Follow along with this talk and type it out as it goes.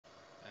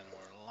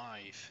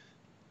live.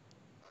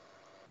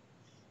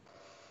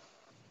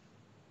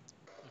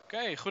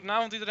 Oké,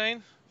 goedenavond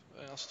iedereen.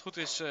 Als het goed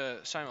is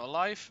zijn we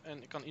live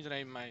en kan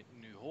iedereen mij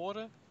nu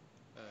horen.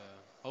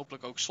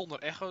 Hopelijk ook zonder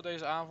echo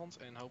deze avond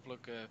en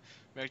hopelijk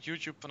werkt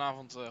YouTube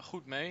vanavond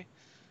goed mee.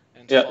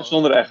 En ja,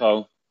 zonder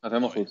echo. Gaat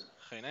helemaal goed.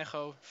 Geen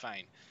echo,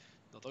 fijn.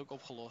 Dat ook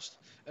opgelost.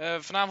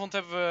 Vanavond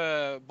hebben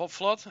we Bob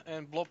Flood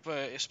en Bob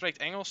spreekt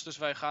Engels, dus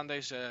wij gaan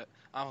deze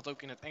avond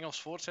ook in het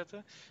Engels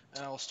voortzetten.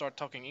 I'll start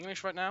talking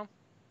English right now.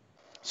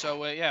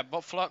 So yeah,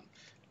 Bob Flood,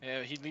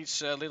 he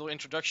needs a little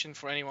introduction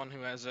for anyone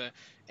who has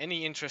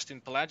any interest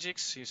in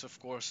pelagics. He's of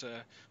course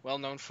well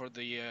known for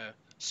the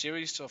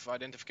series of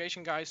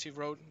identification guides he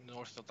wrote,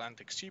 North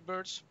Atlantic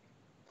Seabirds.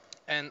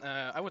 And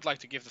I would like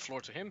to give the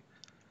floor to him.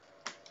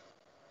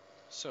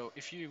 So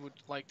if you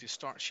would like to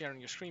start sharing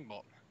your screen,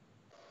 Bob.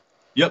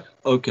 Yep,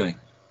 okay.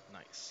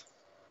 Nice.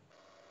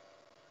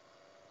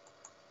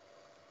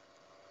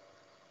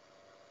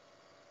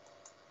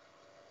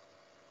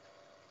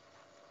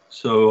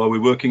 So are we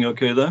working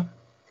okay there?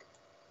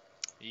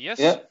 Yes.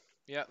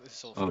 Yeah, this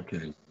is all fine.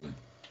 Okay.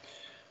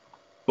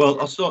 Well,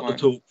 I'll start the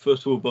talk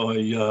first of all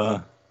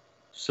by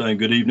saying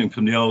good evening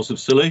from the Isles of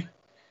Scilly.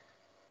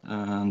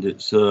 And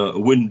it's a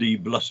windy,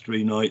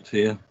 blustery night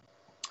here.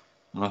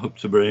 And I hope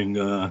to bring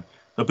a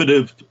bit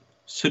of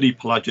city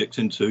pelagics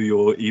into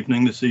your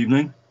evening this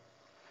evening.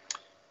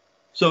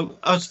 So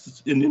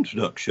as in the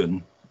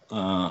introduction,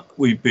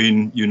 we've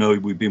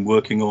been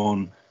working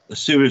on a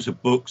series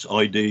of books,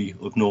 ID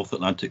of North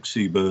Atlantic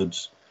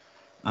seabirds,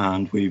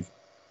 and we've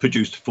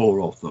produced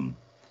 4 of them.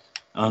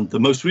 And the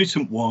most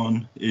recent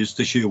one is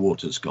the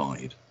Shearwater's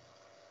Guide.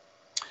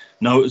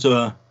 Now, it was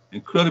an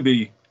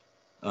incredibly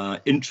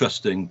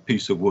interesting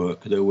piece of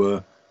work. There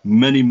were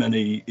many,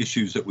 many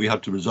issues that we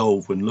had to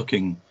resolve when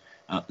looking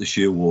at the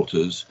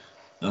shearwaters.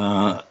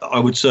 I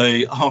would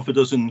say half a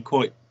dozen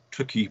quite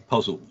tricky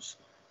puzzles.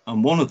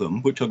 And one of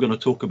them, which I'm going to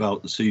talk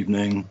about this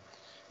evening,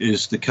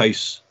 is the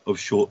case of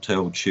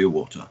short-tailed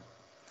shearwater.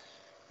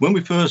 When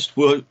we first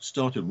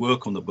started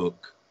work on the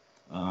book,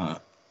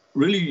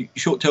 really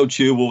short-tailed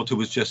shearwater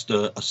was just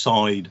a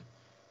side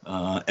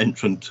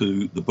entrant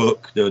to the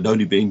book. There had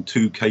only been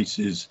 2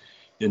 cases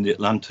in the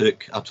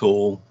Atlantic at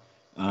all.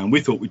 And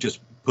we thought we'd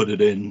just put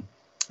it in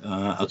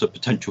as a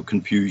potential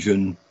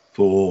confusion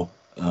for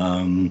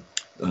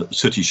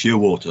sooty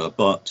shearwater.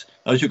 But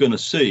as you're going to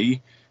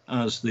see,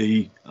 as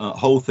the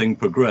whole thing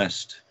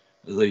progressed,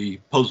 the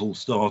puzzle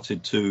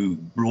started to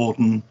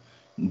broaden,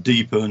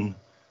 deepen,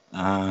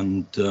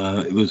 and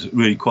it was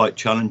really quite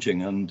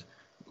challenging and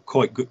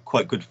quite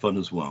good fun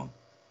as well.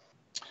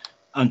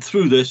 And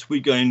through this, we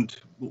gained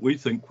what we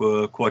think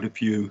were quite a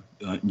few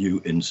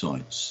new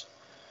insights.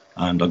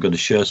 And I'm going to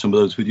share some of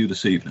those with you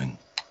this evening.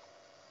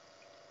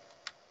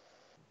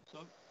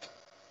 So,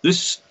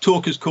 this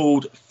talk is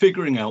called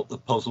Figuring Out the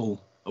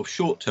Puzzle of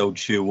Short-tailed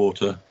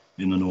Shearwater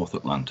in the North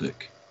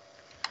Atlantic.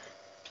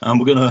 And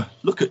we're going to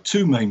look at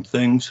 2 main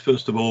things.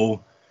 First of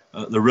all,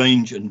 the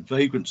range and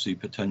vagrancy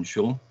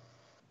potential.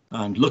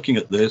 And looking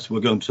at this, we're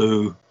going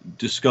to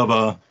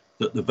discover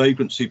that the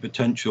vagrancy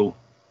potential,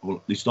 or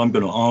at least I'm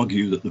going to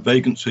argue that the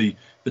vagrancy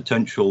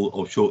potential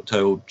of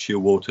short-tailed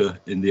shearwater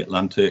in the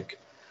Atlantic,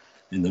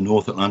 in the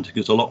North Atlantic,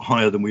 is a lot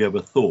higher than we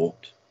ever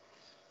thought.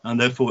 And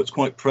therefore, it's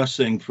quite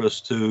pressing for us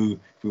to,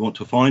 if we want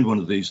to find one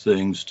of these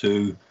things,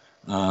 to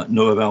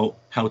know about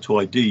how to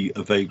ID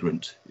a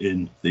vagrant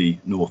in the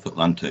North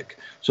Atlantic.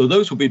 So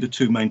those will be the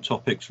 2 main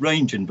topics: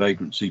 range and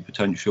vagrancy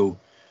potential,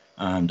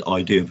 and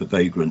ID of a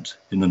vagrant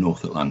in the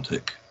North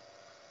Atlantic.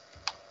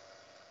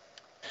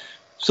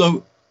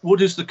 So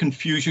what is the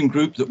confusion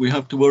group that we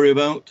have to worry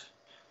about?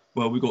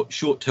 Well, we've got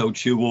short-tailed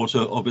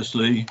shearwater,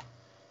 obviously,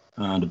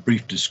 and a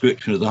brief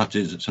description of that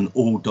is it's an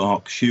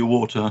all-dark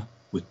shearwater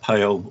with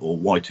pale or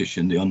whitish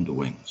in the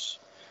underwings.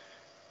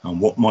 And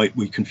what might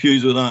we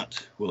confuse with that?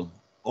 Well,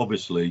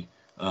 obviously,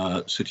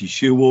 sooty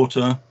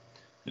shearwater.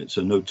 It's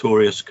a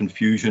notorious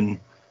confusion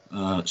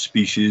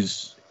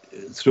species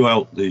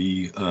throughout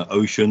the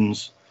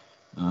oceans.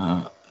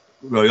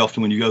 Very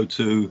often when you go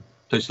to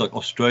places like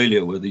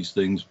Australia where these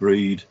things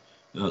breed,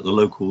 the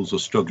locals are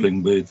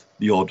struggling with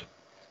the odd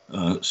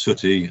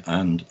sooty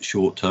and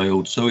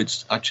short-tailed. So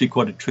it's actually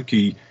quite a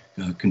tricky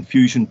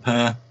confusion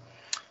pair.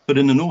 But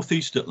in the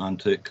northeast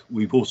Atlantic,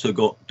 we've also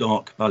got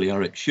dark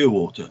Balearic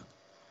shearwater.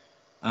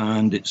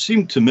 And it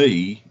seemed to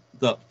me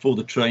that for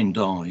the trained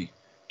eye,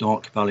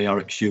 dark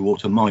Balearic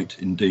shearwater might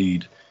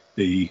indeed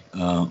be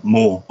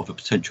more of a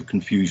potential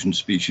confusion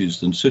species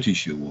than sooty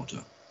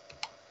shearwater.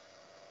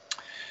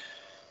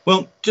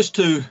 Well, just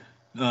to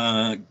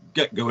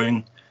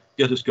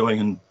get us going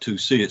and to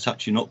see it's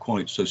actually not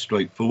quite so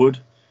straightforward,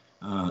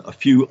 a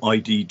few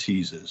ID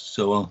teasers.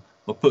 So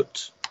I'll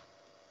put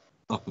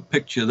up a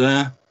picture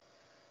there.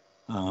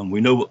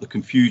 We know what the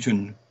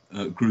confusion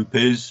group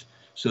is.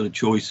 So the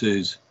choice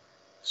is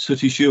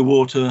sooty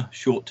shearwater,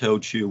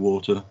 short-tailed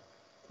shearwater,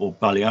 or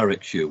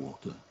Balearic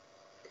shearwater.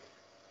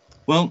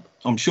 Well,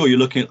 I'm sure you're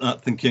looking at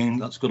that thinking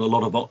that's got a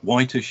lot of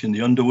whitish in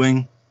the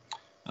underwing.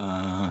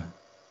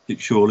 It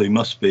surely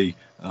must be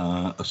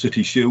a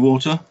sooty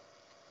shearwater.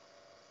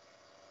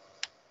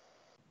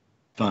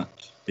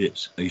 fact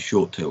it's a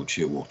short-tailed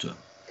shearwater.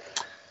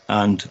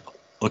 And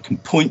I can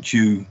point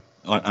you,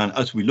 and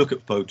as we look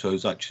at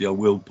photos, actually, I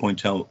will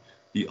point out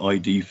the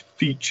ID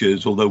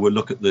features, although we'll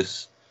look at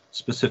this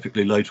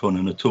specifically later on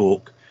in a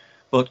talk.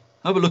 But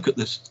have a look at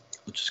this.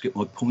 I'll just get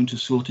my pointer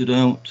sorted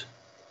out.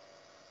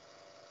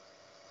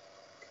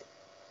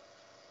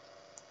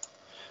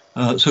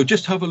 So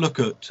just have a look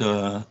at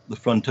the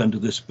front end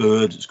of this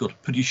bird. It's got a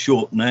pretty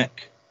short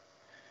neck.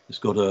 It's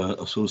got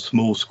a sort of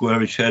small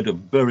squarish head, a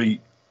very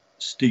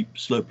steep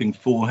sloping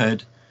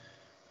forehead.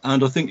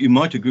 And I think you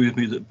might agree with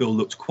me that bill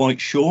looks quite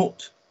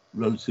short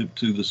relative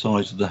to the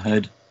size of the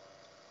head.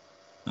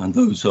 And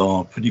those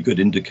are pretty good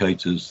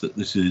indicators that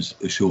this is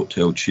a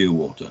short-tailed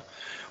shearwater.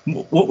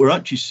 What we're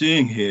actually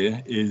seeing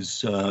here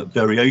is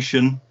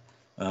variation,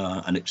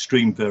 an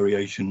extreme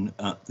variation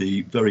at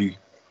the very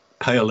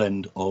pale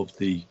end of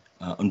the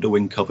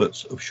underwing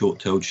coverts of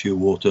short-tailed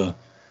shearwater,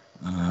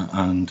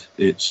 and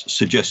it's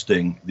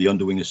suggesting, the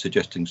underwing is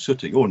suggesting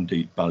sooty, or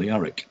indeed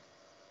Balearic.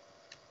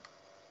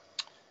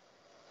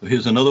 So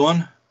here's another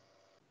one.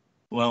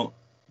 Well,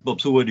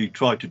 Bob's already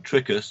tried to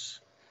trick us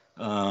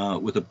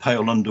with a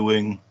pale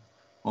underwing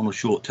on a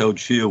short-tailed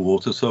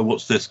shearwater, so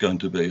what's this going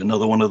to be?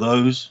 Another one of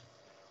those?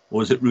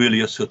 Or is it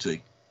really a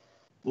sooty?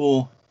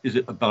 Or is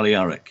it a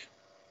Balearic?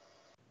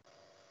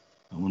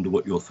 I wonder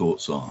what your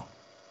thoughts are.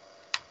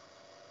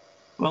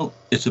 Well,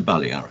 it's a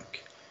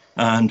Balearic,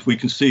 and we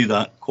can see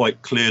that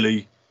quite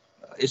clearly.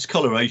 Its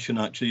coloration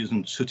actually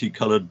isn't sooty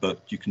coloured,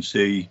 but you can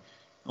see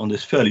on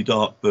this fairly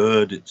dark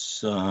bird,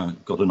 it's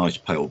got a nice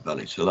pale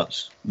belly, so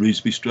that's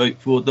reasonably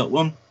straightforward, that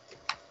one.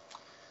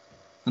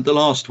 And the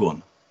last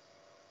one.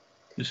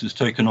 This is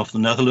taken off the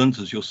Netherlands,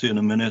 as you'll see in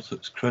a minute.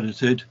 It's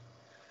credited.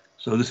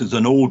 So this is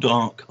an all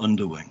dark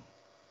underwing.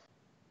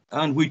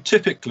 And we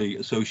typically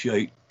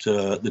associate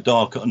the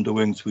darker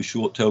underwings with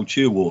short-tailed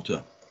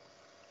shearwater.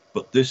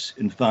 But this,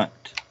 in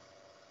fact,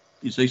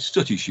 is a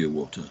sooty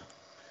shearwater.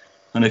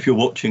 And if you're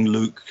watching,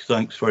 Luke,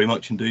 thanks very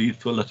much indeed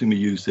for letting me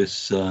use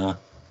this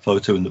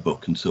photo in the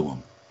book and so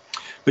on.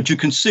 But you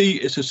can see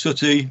it's a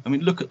sooty. I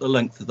mean, look at the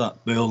length of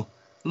that bill,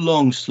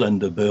 long,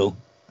 slender bill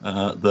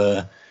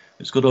there.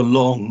 It's got a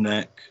long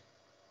neck,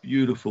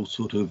 beautiful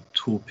sort of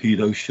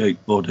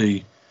torpedo-shaped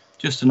body,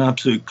 just an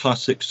absolute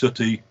classic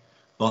sooty,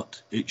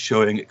 but it's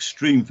showing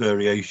extreme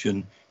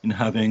variation in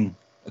having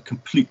a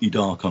completely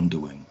dark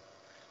underwing.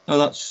 Now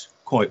that's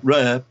quite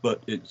rare,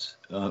 but it's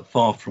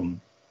far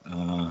from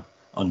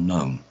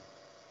unknown.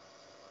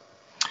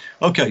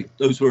 Okay,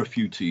 those were a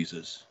few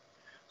teasers.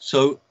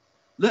 So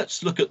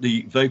let's look at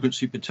the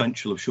vagrancy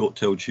potential of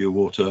short-tailed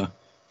shearwater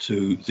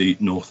to the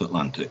North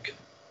Atlantic.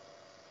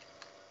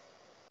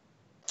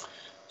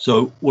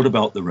 So what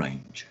about the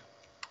range?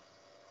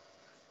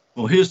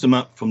 Well, here's the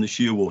map from the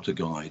Shearwater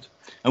Guide.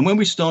 And when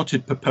we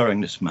started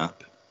preparing this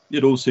map,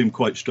 it all seemed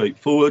quite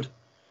straightforward.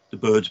 The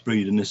birds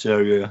breed in this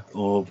area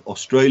of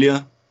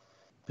Australia,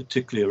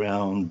 particularly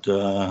around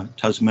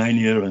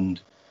Tasmania and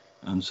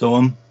so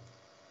on.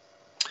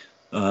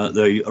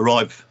 They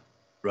arrive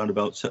around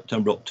about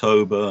September,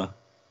 October,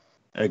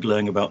 egg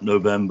laying about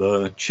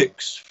November,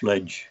 chicks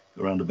fledge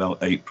around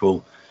about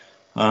April.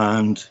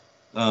 And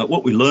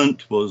what we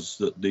learnt was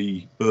that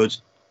the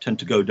birds tend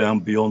to go down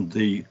beyond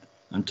the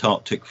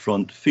Antarctic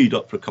front, feed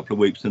up for a couple of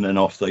weeks, and then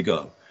off they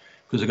go,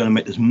 because they're going to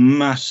make this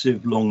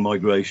massive long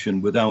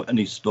migration without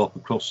any stop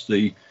across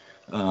the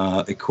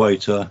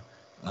equator,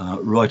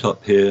 right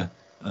up here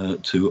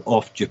to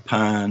off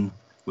Japan,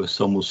 where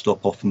some will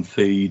stop off and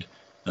feed,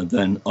 and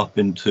then up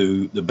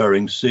into the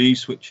Bering Sea,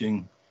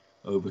 switching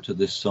over to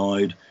this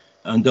side.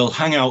 And they'll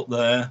hang out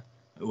there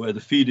where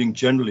the feeding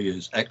generally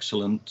is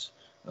excellent,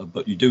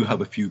 but you do have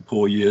a few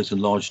poor years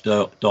and large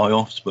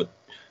die-offs, but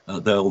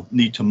they'll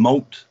need to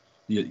molt.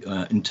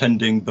 The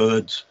intending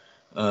birds,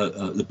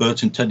 the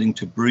birds intending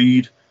to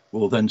breed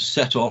will then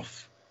set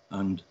off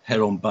and head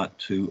on back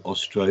to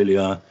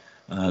Australia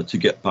to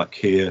get back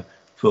here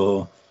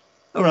for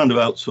around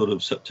about sort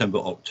of September,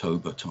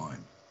 October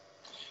time.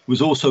 It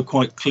was also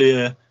quite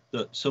clear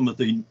that some of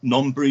the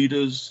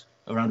non-breeders,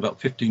 around about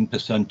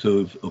 15%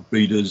 of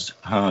breeders,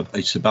 have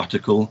a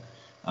sabbatical.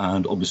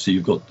 And obviously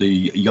you've got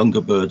the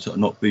younger birds that are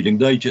not breeding.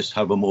 They just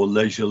have a more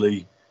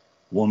leisurely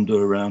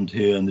wander around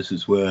here. And this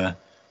is where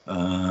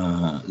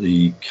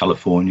the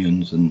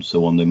Californians and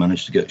so on, they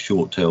manage to get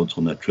short-tailed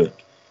on their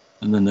trip,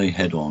 and then they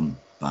head on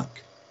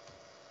back.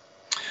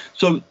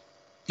 So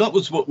that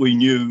was what we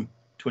knew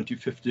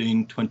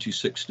 2015,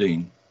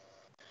 2016.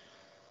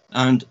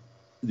 And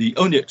the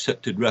only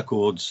accepted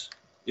records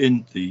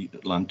in the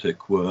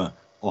Atlantic were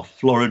off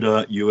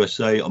Florida,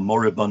 USA, a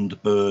moribund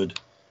bird,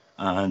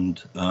 and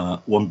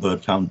one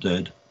bird found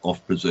dead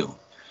off Brazil.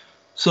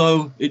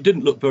 So it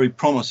didn't look very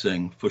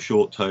promising for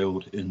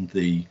short-tailed in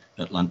the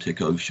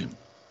Atlantic Ocean.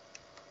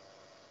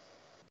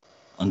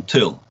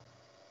 Until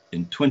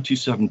in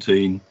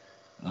 2017,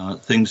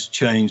 things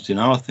changed in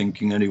our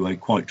thinking anyway,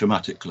 quite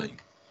dramatically.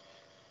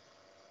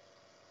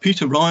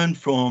 Peter Ryan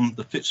from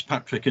the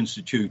Fitzpatrick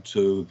Institute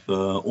of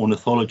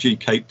Ornithology,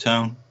 Cape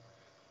Town,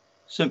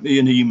 sent me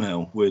an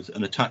email with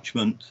an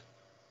attachment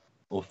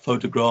of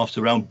photographs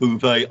around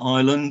Bouvet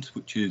Island,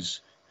 which is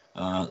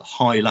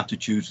high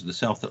latitudes of the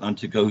South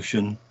Atlantic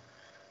Ocean.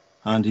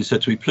 And he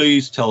said to me,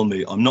 please tell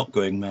me I'm not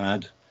going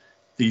mad.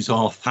 These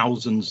are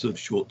thousands of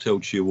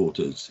short-tailed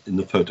shearwaters in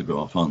the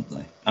photograph, aren't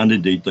they? And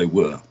indeed they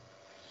were.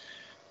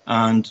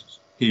 And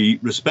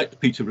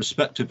Peter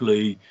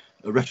retrospectively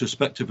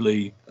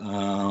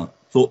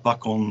thought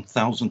back on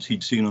thousands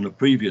he'd seen on a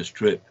previous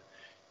trip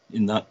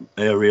in that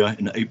area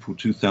in April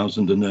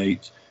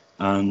 2008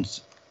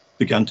 and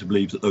began to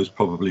believe that those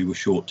probably were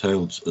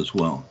short-tailed as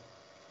well.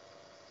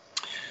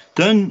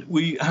 Then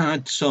we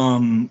had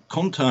some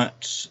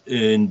contacts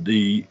in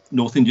the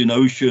North Indian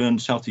Ocean,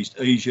 Southeast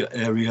Asia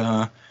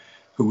area,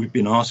 who we've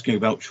been asking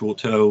about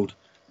short-tailed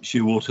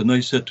shearwater, and they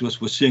said to us,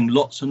 we're seeing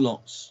lots and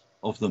lots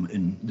of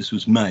them this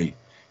was May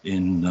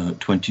in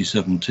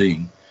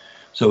 2017.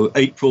 So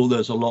April,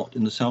 there's a lot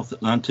in the South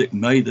Atlantic.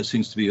 May, there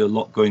seems to be a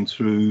lot going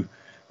through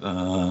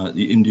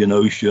the Indian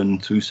Ocean,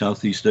 through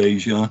Southeast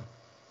Asia.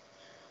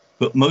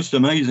 But most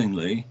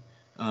amazingly,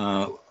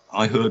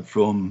 I heard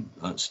from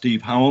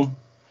Steve Howell,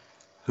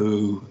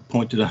 who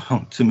pointed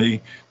out to me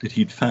that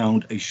he'd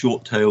found a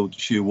short-tailed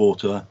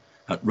shearwater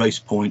at Race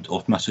Point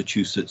off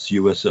Massachusetts,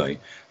 USA.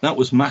 That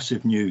was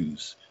massive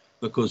news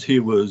because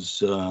here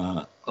was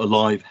a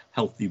live,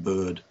 healthy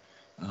bird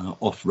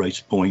off Race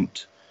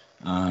Point,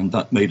 and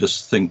that made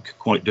us think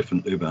quite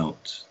differently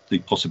about the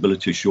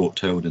possibility of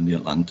short-tailed in the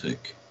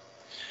Atlantic,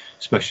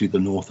 especially the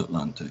North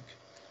Atlantic.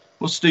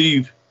 Well,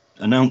 Steve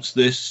announced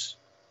this.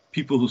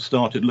 People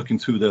started looking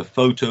through their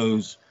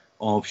photos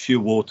of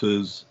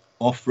shearwaters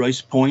off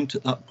Race Point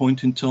at that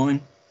point in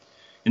time.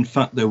 In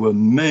fact, there were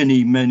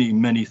many, many,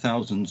 many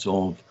thousands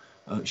of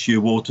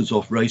shearwaters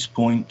off Race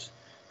Point,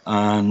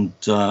 and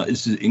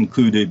this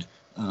included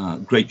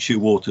great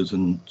shearwaters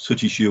and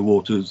sooty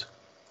shearwaters,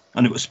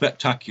 and it was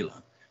spectacular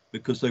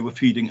because they were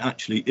feeding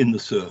actually in the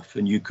surf,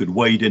 and you could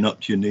wade in up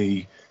to your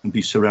knee and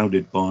be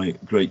surrounded by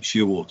great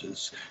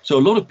shearwaters. So a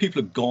lot of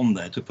people have gone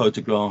there to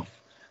photograph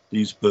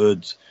these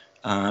birds.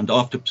 And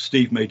after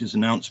Steve made his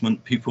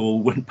announcement,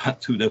 people went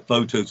back through their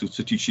photos of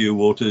sooty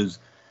shearwaters,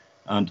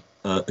 and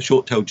a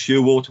short-tailed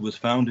shearwater was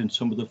found in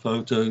some of the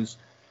photos.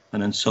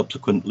 And then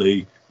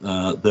subsequently,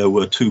 there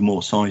were 2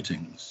 more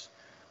sightings.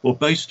 Well,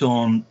 based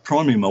on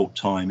primary molt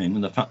timing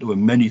and the fact there were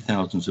many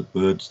thousands of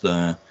birds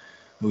there,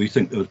 we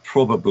think there was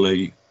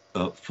probably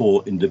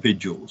 4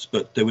 individuals,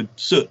 but there were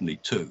certainly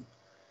 2,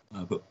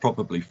 but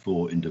probably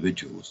 4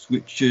 individuals,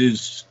 which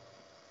is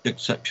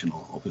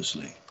exceptional,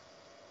 obviously.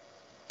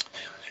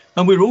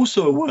 And we're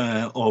also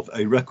aware of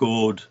a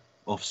record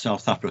of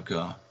South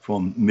Africa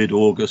from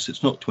mid-August.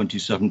 It's not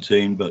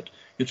 2017, but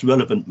it's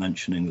relevant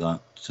mentioning that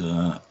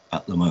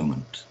at the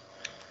moment.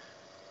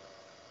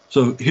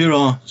 So here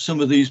are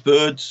some of these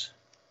birds.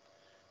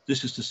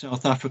 This is the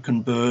South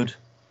African bird.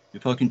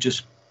 If I can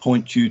just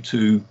point you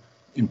to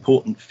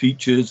important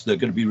features, they're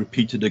going to be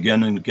repeated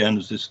again and again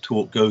as this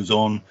talk goes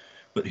on.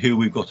 But here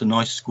we've got a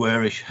nice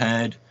squarish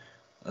head,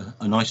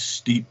 a nice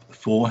steep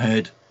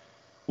forehead.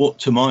 What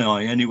to my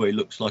eye anyway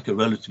looks like a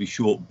relatively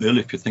short bill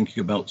if you're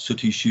thinking about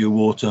sooty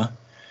shearwater.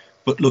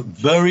 But look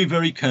very,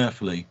 very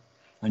carefully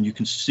and you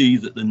can see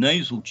that the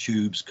nasal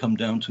tubes come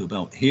down to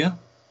about here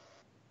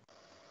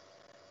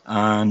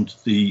and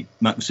the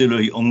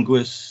maxillary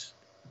unguis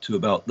to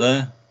about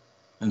there.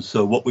 And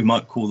so what we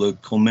might call the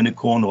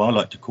culminicorn, or I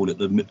like to call it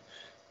the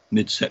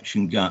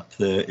midsection gap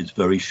there, is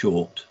very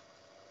short.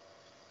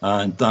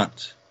 And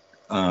that,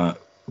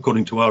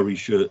 according to our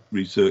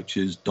research,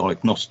 is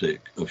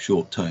diagnostic of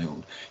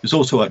short-tailed. It's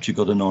also actually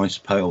got a nice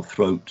pale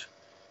throat,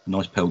 a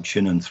nice pale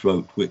chin and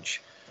throat,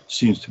 which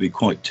seems to be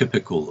quite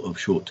typical of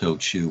short-tailed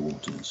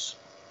shearwaters.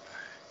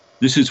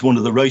 This is one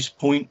of the Race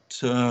Point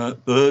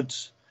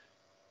birds.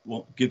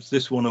 What gives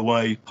this one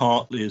away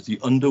partly is the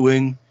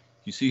underwing.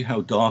 You see how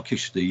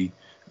darkish the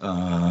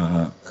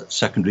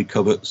secondary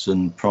coverts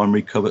and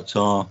primary coverts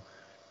are.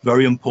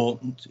 Very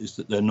important is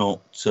that they're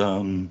not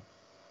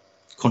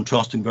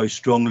contrasting very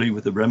strongly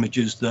with the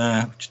remiges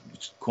there, which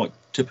is quite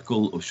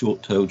typical of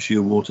short-tailed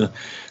shearwater.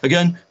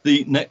 Again,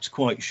 the neck's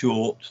quite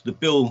short, the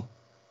bill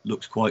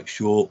looks quite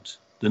short,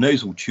 the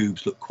nasal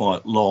tubes look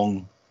quite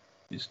long.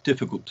 It's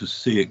difficult to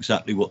see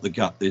exactly what the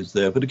gap is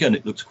there, but again,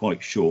 it looks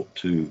quite short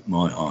to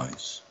my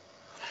eyes.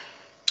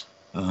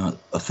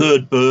 A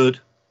third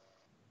bird,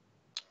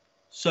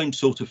 same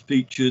sort of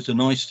features, a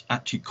nice,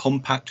 actually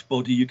compact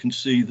body you can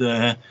see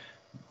there,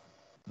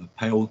 a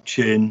pale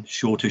chin,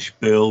 shortish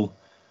bill,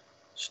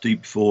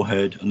 steep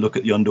forehead, and look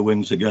at the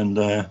underwings again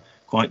there,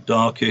 quite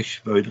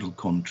darkish, very little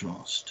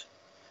contrast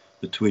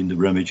between the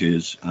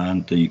remiges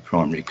and the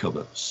primary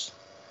coverts.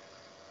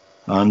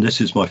 And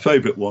this is my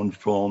favourite one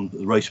from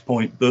the Race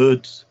Point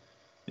birds.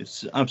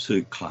 It's an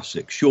absolute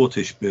classic,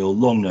 shortish bill,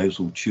 long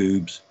nasal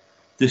tubes,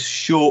 this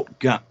short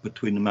gap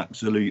between the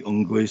maxillary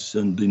unguis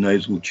and the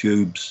nasal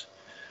tubes,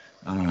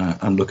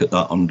 and look at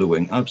that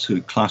underwing,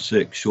 absolute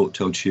classic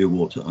short-tailed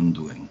shearwater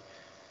underwing.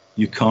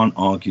 You can't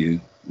argue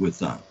with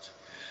that.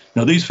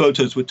 Now, these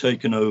photos were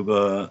taken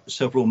over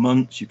several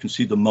months. You can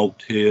see the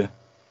molt here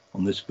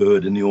on this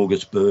bird, in the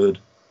August bird,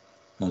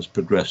 has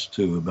progressed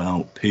to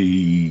about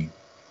P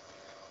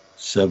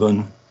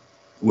 7,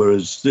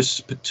 whereas this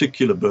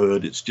particular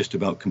bird, it's just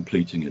about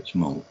completing its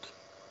molt.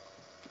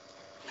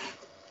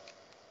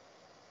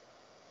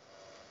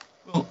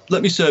 Well,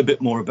 let me say a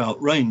bit more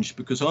about range,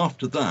 because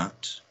after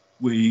that,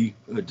 we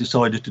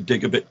decided to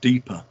dig a bit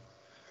deeper.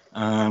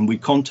 And we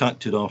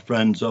contacted our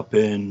friends up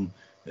in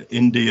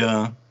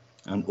India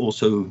and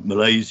also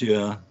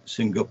Malaysia,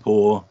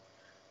 Singapore,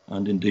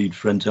 and indeed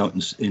friends out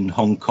in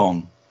Hong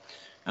Kong.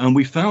 And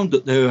we found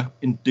that there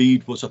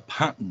indeed was a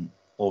pattern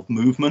of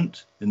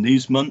movement in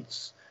these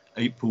months,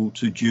 April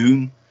to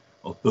June,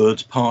 of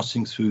birds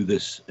passing through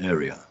this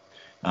area.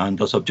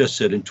 And as I've just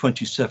said, in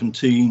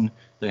 2017,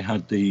 they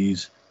had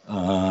these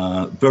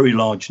very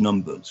large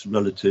numbers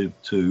relative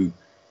to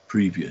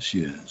previous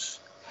years.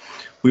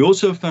 We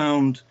also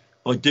found,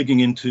 by digging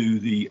into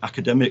the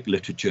academic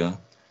literature,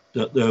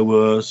 that there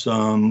were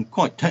some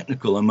quite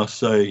technical, I must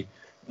say,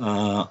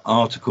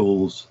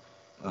 articles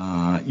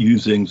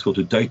using sort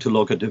of data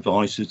logger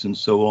devices and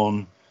so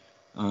on.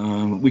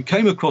 We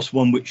came across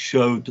one which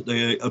showed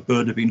that a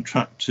bird had been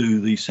tracked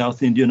to the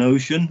South Indian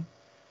Ocean.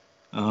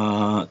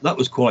 That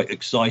was quite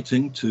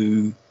exciting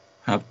to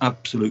have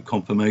absolute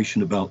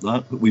confirmation about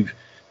that, but we've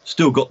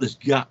still got this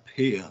gap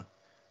here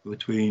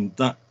between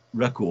that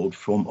record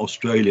from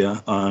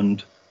Australia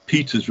and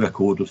Peter's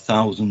record of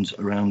thousands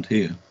around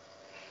here.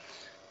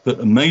 But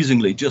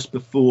amazingly, just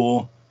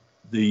before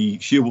the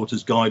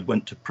Shearwater's Guide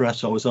went to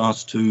press, I was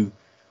asked to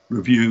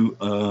review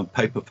a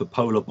paper for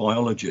Polar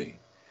Biology.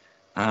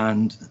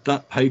 And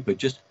that paper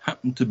just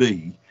happened to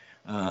be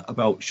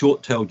about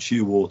short-tailed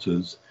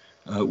shearwaters,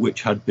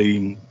 which had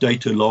been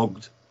data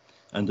logged,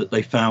 and that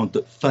they found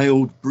that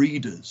failed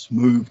breeders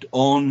moved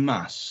en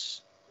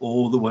masse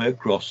all the way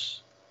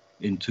across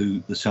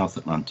into the South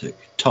Atlantic,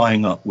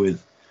 tying up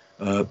with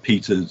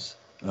Peter's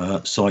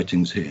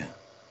sightings here.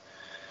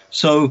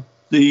 So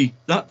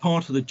that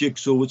part of the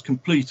jigsaw was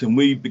complete, and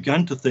we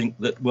began to think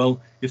that, well,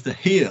 if they're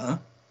here,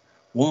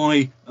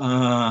 why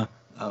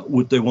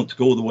would they want to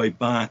go all the way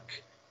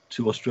back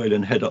to Australia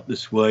and head up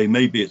this way?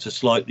 Maybe it's a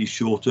slightly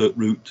shorter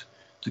route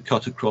to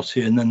cut across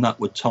here, and then that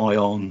would tie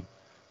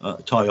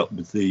up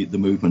with the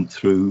movement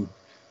through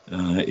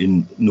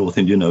in North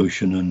Indian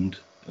Ocean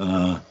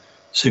and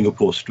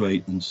Singapore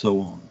Strait and so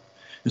on.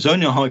 It's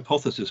only a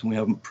hypothesis and we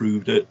haven't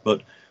proved it,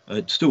 but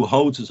it still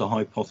holds as a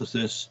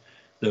hypothesis.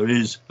 There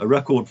is a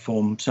record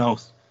from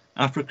South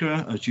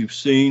Africa, as you've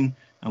seen,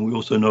 and we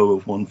also know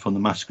of one from the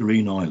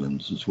Mascarene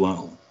Islands as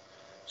well.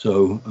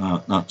 So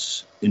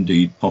that's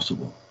indeed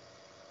possible.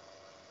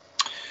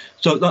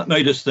 So that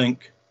made us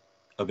think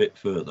a bit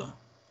further.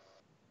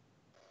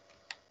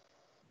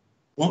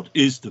 What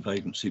is the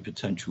vagrancy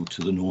potential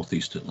to the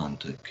Northeast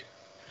Atlantic?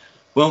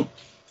 Well,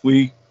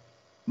 we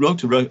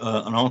wrote an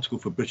article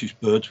for British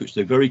Birds, which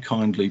they very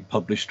kindly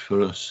published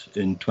for us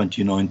in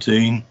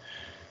 2019.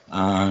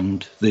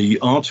 And the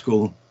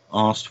article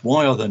asked,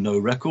 why are there no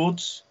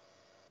records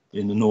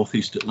in the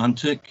Northeast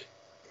Atlantic?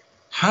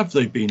 Have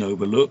they been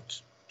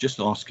overlooked? Just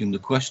asking the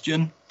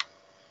question.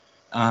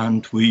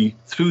 And we,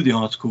 through the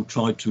article,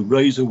 tried to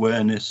raise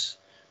awareness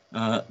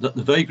that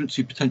the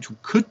vagrancy potential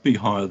could be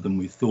higher than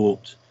we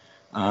thought.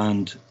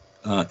 And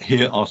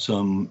here are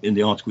some, in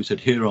the article we said,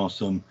 here are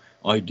some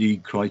ID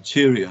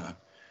criteria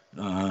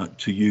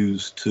to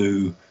use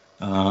to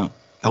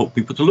help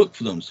people to look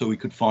for them, so we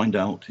could find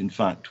out, in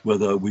fact,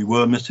 whether we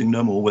were missing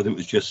them or whether it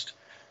was just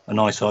a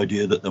nice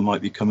idea that they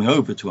might be coming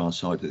over to our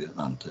side of the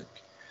Atlantic.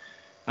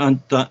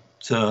 And that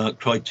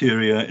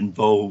criteria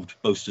involved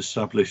both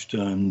established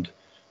and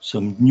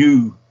some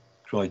new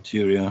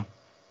criteria,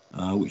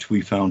 which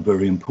we found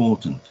very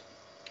important.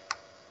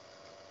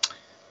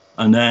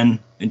 And then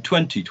in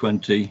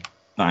 2020,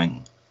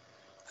 bang,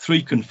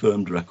 3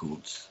 confirmed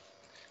records.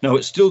 Now,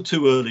 it's still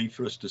too early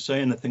for us to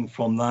say anything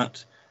from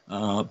that,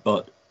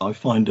 but I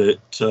find it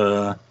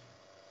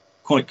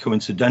quite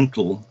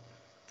coincidental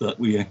that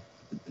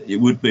it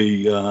would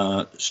be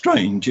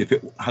strange if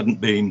it hadn't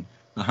been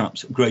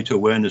perhaps greater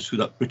awareness through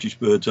that British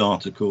Birds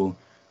article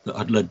that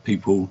had led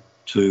people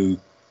to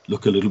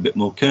look a little bit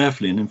more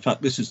carefully. And in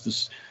fact, this is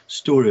the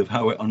story of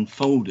how it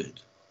unfolded.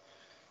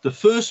 The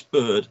first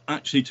bird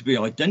actually to be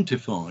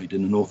identified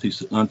in the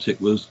Northeast Atlantic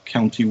was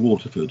County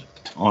Waterford,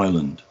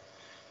 Ireland.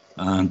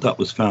 And that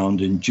was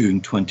found in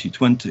June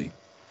 2020. And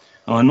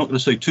I'm not going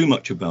to say too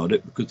much about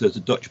it because there's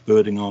a Dutch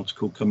birding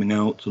article coming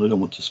out and I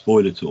don't want to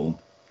spoil it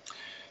all.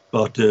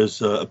 But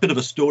there's a bit of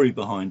a story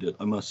behind it,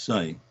 I must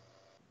say.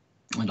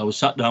 And I was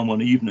sat down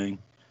one evening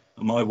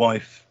and my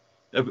wife,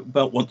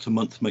 about once a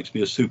month, makes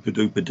me a super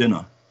duper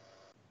dinner.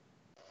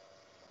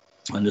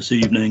 And this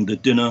evening, the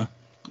dinner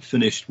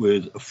finished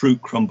with a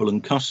fruit crumble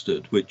and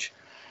custard, which,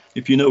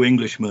 if you know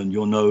Englishmen,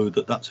 you'll know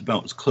that that's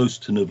about as close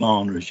to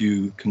nirvana as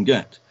you can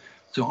get.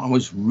 So I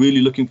was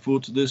really looking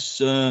forward to this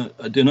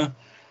dinner.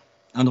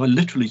 And I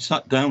literally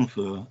sat down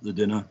for the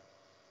dinner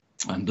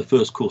and the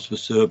first course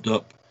was served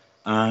up.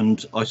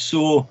 And I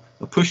saw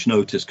a push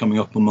notice coming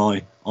up on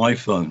my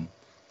iPhone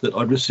that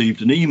I'd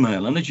received an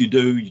email. And as you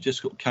do, you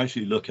just got to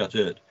casually look at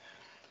it.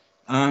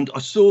 And I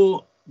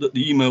saw that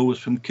the email was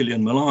from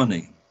Killian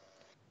Malani.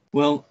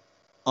 Well,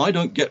 I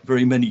don't get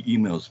very many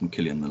emails from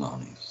Killian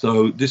Milani,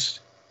 so this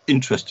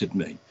interested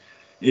me.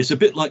 It's a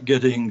bit like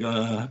getting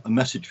a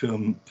message for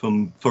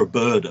a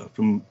birder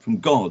from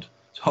God.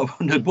 So I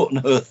wondered what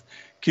on earth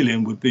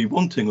Killian would be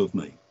wanting of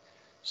me.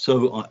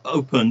 So I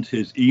opened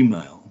his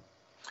email,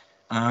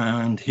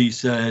 and he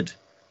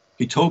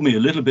told me a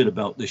little bit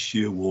about this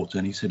shearwater,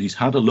 and he said he's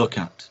had a look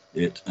at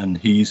it, and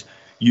he's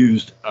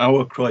used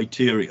our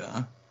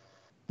criteria,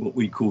 what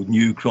we call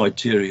new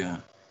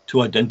criteria,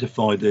 to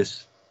identify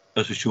this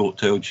as a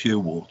short-tailed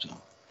shearwater.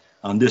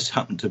 And this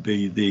happened to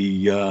be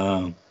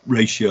the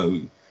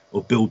ratio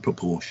of build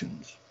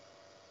proportions.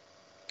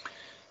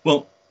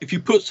 Well, if you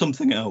put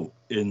something out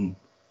in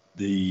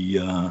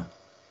the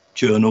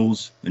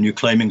journals and you're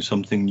claiming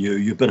something new,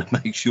 you better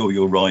make sure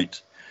you're right.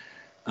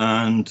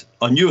 And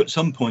I knew at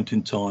some point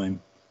in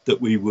time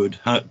that we would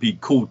be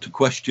called to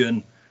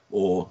question,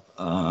 or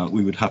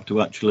we would have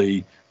to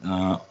actually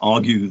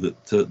argue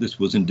that this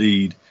was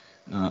indeed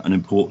an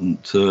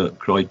important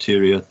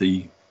criteria,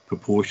 the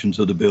proportions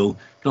of the bill.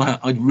 But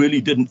I really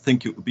didn't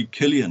think it would be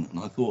Killian. And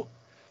I thought,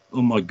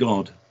 oh my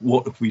God,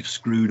 what if we've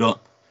screwed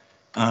up?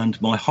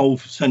 And my whole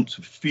sense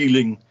of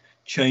feeling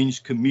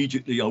changed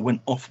immediately. I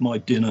went off my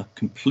dinner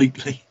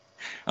completely,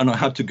 and I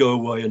had to go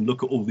away and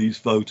look at all these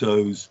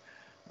photos.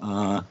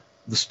 The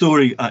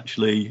story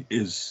actually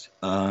is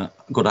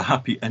got a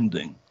happy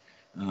ending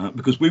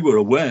because we were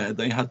aware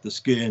they had the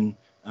skin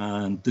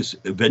and this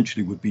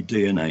eventually would be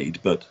DNA'd,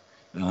 but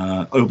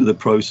over the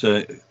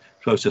process,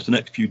 the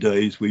next few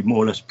days, we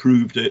more or less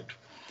proved it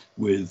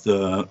with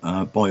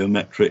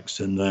biometrics,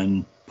 and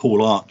then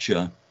Paul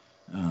Archer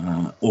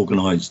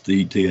organised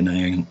the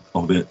DNA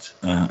of it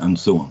and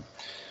so on.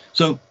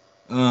 So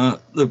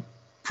the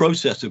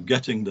process of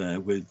getting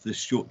there with this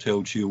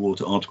short-tailed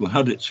shearwater article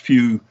had its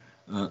few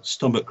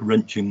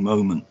stomach-wrenching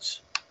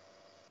moments.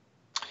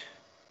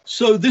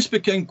 So this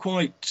became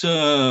quite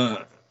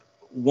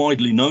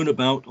widely known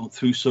about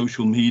through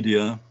social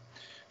media,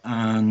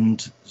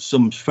 and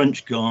some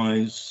French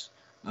guys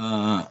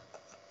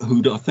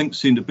who'd, I think,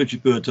 seen the British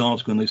Birds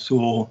article, and they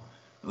saw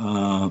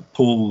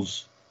Paul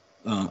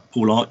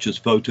Archer's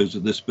photos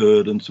of this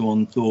bird and so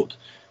on, thought,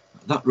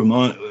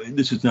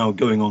 this is now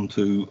going on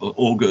to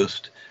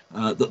August,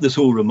 that this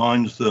all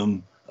reminds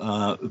them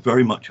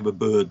very much of a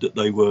bird that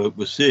they were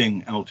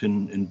seeing out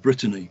in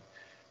Brittany.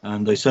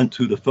 And they sent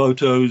through the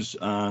photos,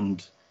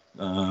 and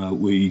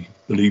we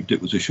believed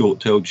it was a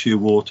short-tailed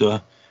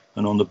shearwater.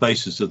 And on the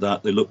basis of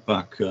that, they looked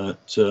back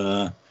at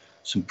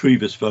some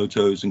previous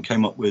photos and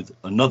came up with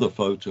another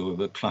photo of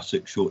a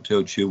classic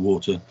short-tailed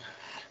shearwater.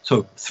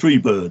 So 3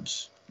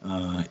 birds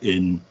by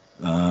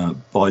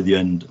the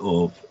end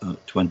of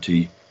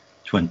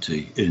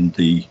 2020 in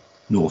the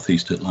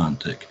Northeast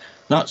Atlantic.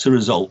 That's a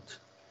result.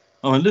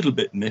 I'm a little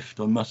bit miffed,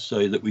 I must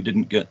say, that we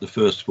didn't get the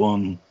first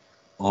one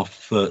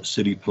off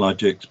Scilly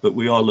Pelagics, but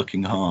we are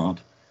looking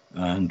hard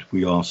and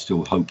we are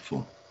still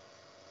hopeful.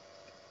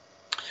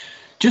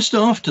 Just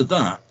after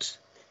that,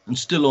 and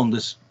still on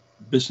this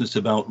business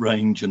about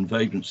range and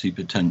vagrancy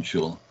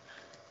potential,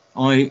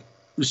 I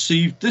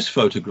received this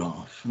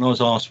photograph and I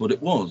was asked what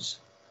it was.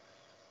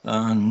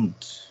 And,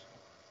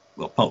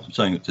 well, apart from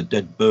saying it's a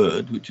dead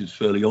bird, which is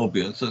fairly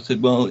obvious, I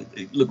said, well,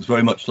 it looks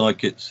very much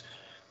like it's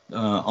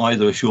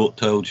either a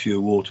short-tailed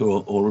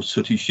shearwater or a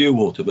sooty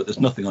shearwater, but there's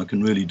nothing I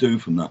can really do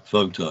from that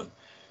photo.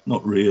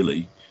 Not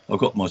really. I've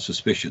got my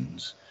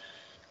suspicions.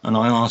 And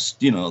I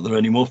asked, are there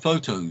any more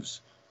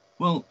photos?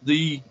 Well,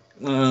 the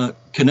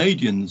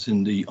Canadians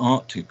in the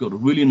Arctic got a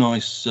really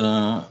nice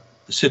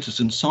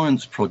citizen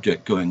science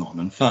project going on.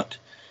 In fact,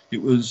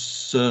 it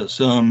was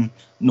some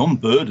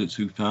non-birders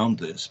who found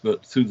this,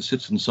 but through the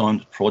citizen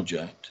science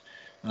project,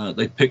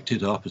 they picked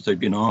it up as they'd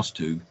been asked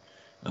to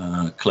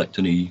collect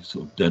any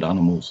sort of dead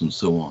animals and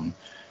so on.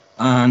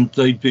 And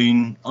they'd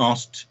been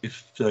asked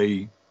if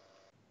they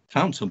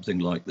found something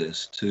like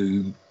this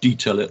to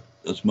detail it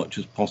as much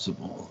as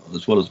possible,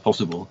 as well as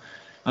possible.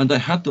 And they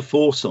had the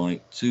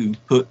foresight to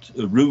put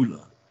a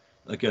ruler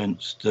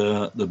against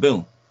the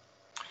bill.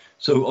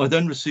 So I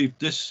then received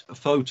this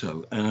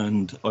photo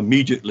and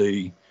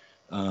immediately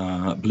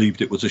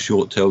believed it was a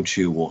short-tailed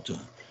shearwater.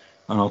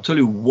 And I'll tell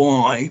you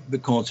why,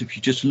 because if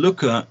you just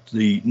look at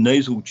the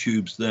nasal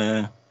tubes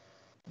there,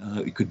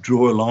 you could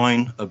draw a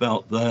line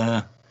about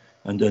there,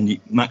 and then the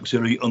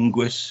maxillary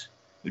unguis,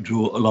 you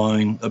draw a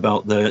line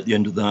about there at the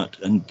end of that.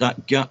 And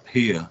that gap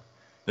here,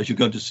 as you're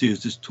going to see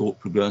as this talk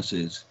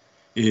progresses,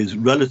 is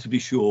relatively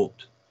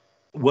short,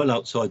 well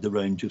outside the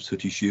range of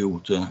sooty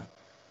shearwater.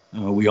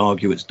 We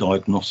argue it's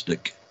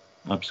diagnostic,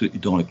 absolutely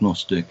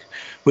diagnostic.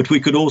 But we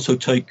could also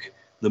take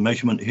the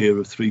measurement here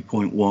of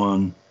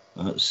 3.1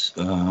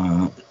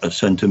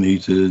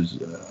 centimeters,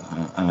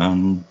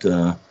 and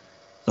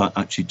that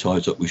actually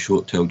ties up with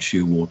short-tailed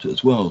shearwater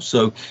as well.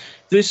 So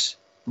this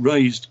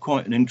raised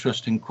quite an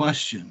interesting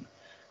question.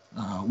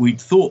 We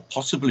thought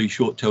possibly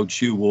short-tailed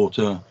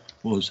shearwater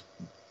was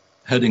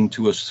heading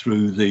to us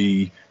through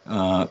the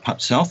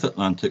perhaps South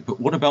Atlantic, but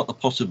what about the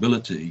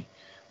possibility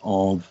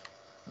of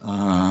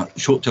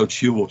short-tailed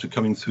shearwater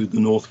coming through the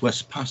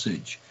Northwest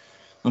Passage?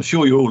 I'm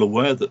sure you're all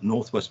aware that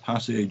Northwest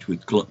Passage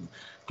with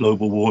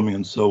global warming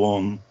and so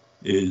on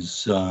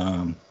is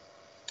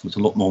there's a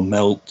lot more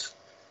melt,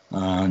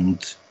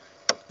 and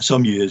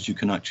some years you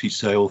can actually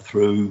sail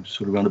through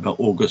sort of around about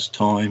August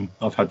time.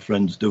 I've had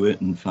friends do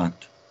it, in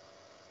fact.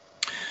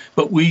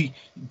 But we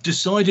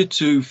decided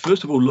to,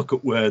 first of all, look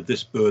at where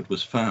this bird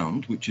was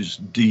found, which is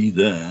D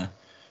there.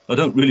 I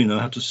don't really know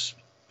how to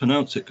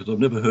pronounce it because I've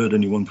never heard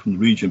anyone from the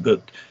region,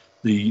 but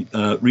the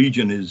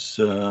region is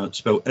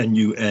spelled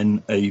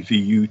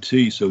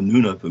N-U-N-A-V-U-T, so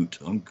Nunavut,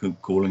 I'm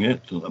calling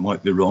it. I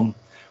might be wrong,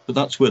 but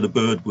that's where the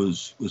bird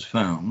was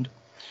found.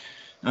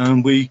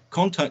 And we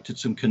contacted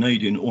some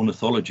Canadian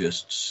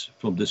ornithologists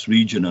from this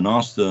region and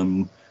asked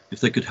them if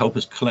they could help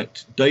us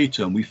collect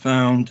data. And we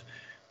found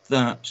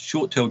that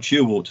short-tailed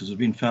shearwaters have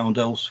been found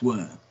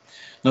elsewhere.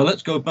 Now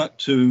let's go back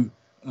to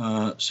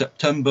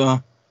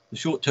September. The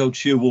short-tailed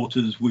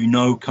shearwaters we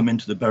know come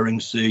into the Bering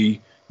Sea,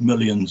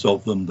 millions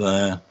of them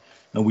there.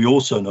 And we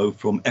also know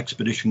from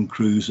expedition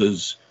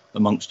cruisers,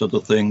 amongst other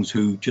things,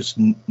 who just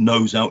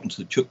nose out into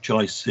the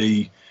Chukchi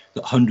Sea,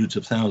 that hundreds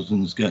of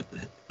thousands get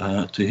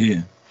to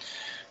here.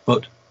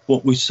 But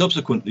what we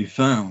subsequently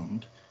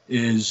found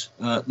is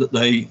that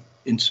they,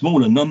 in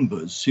smaller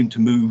numbers, seem to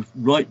move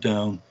right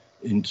down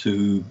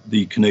into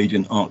the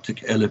Canadian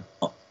Arctic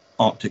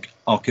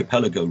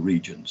archipelago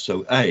region.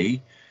 So A,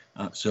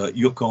 that's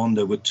Yukon.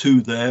 There were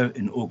 2 there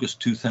in August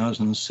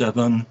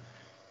 2007,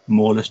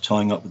 more or less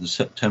tying up with the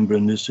September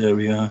in this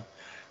area.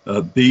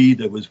 B,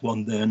 there was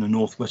 1 there in the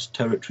Northwest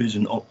Territories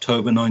in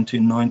October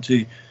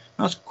 1990.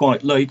 That's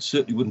quite late,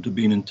 certainly wouldn't have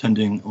been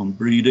intending on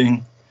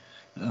breeding.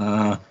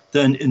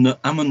 Then in the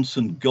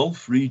Amundsen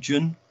Gulf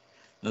region,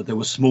 there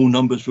were small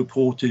numbers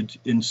reported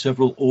in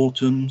several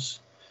autumns.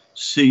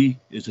 C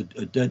is a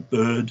dead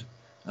bird.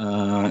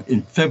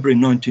 In February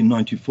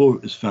 1994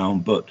 it was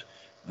found, but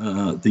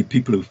the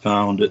people who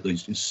found it, they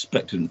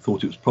suspected and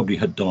thought it was probably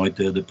had died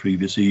there the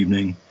previous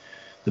evening.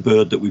 The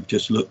bird that we've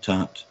just looked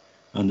at,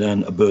 and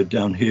then a bird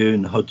down here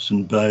in the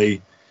Hudson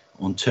Bay,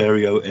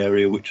 Ontario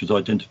area, which was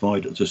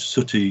identified as a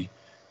sooty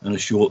and a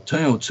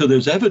short-tailed. So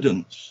there's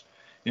evidence,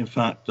 in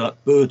fact,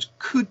 that birds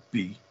could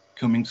be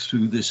coming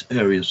through this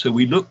area. So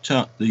we looked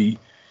at the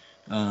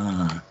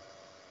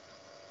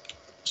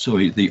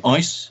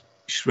ice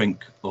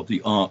shrink of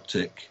the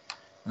Arctic,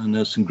 and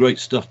there's some great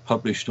stuff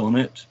published on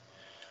it.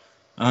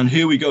 And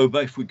here we go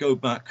back, if we go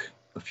back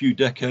a few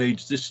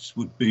decades, this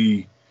would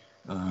be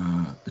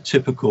a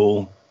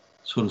typical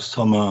sort of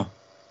summer,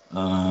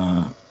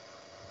 the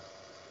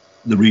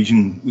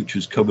region which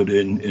was covered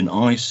in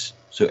ice,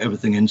 so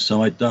everything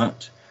inside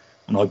that.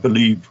 And I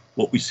believe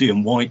what we see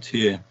in white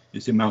here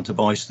is the amount of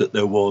ice that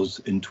there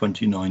was in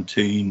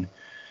 2019.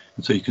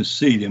 And so you can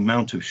see the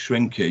amount of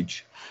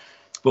shrinkage.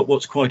 But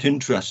what's quite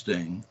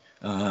interesting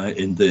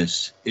in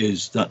this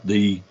is that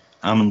the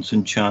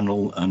Amundsen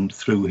Channel and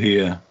through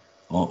here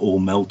are all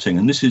melting.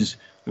 And this is,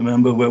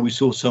 remember, where we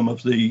saw some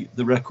of the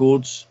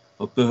records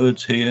of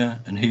birds here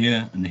and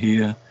here and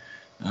here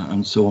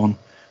and so on.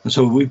 And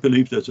so we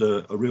believe there's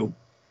a real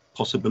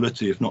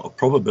possibility, if not a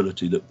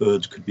probability, that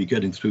birds could be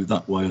getting through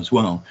that way as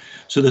well.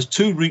 So there's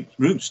 2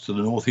 routes to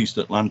the Northeast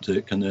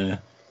Atlantic, and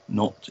they're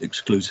not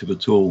exclusive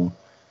at all.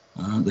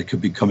 They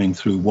could be coming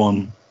through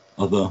one,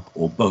 other,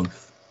 or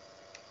both.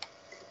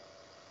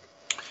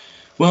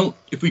 Well,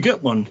 if we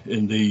get one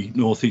in the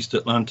Northeast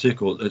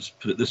Atlantic, or let's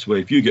put it this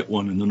way, if you get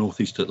one in the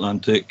Northeast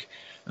Atlantic,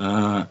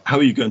 how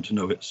are you going to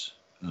know it's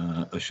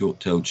a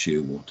short-tailed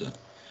shearwater?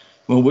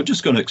 Well, we're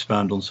just going to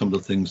expand on some of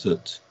the things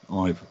that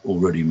I've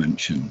already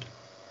mentioned.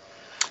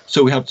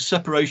 So we have the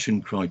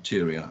separation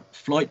criteria,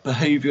 flight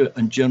behavior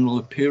and general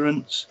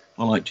appearance.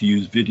 I like to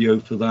use video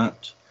for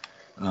that.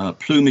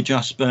 Plumage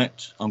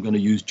aspect, I'm going to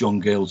use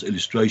John Gale's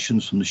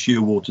illustrations from the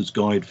Shearwaters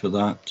Guide for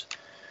that.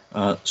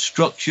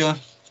 Structure,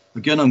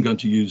 again, I'm going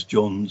to use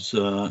John's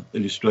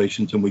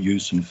illustrations, and we'll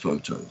use some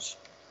photos.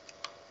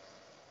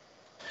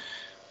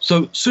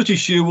 So sooty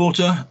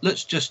shearwater,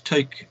 let's just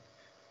take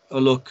a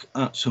look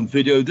at some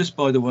video. This,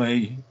 by the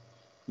way,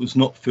 was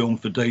not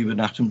filmed for David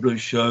Attenborough's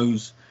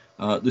shows.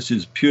 This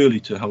is purely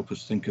to help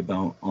us think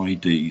about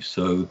ID.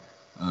 So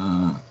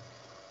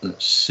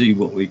let's see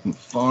what we can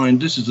find.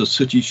 This is a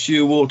sooty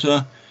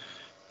shearwater.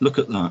 Look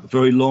at that,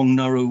 very long,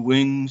 narrow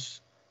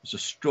wings. It's a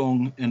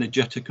strong,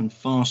 energetic and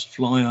fast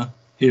flyer.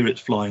 Here it's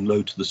flying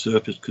low to the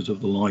surface because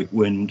of the light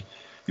wind.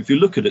 If you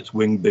look at its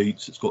wing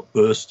beats, it's got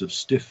bursts of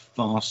stiff,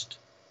 fast,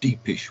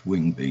 deepish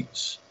wing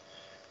beats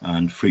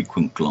and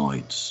frequent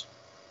glides.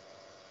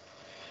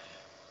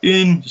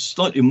 In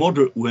slightly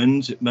moderate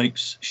winds, it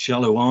makes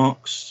shallow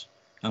arcs,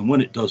 and when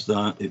it does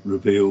that, it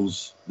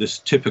reveals this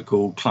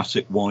typical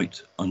classic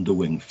white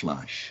underwing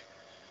flash.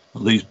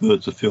 Well, these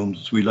birds are filmed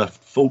as we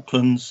left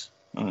Falklands.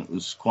 It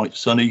was quite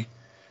sunny,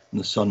 and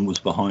the sun was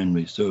behind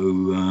me,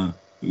 so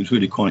it was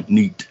really quite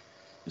neat.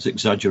 It's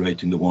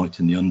exaggerating the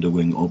white in the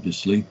underwing,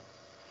 obviously.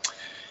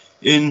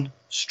 In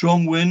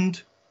strong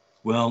wind,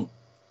 well,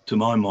 to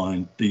my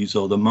mind, these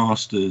are the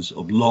masters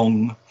of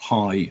long,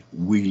 high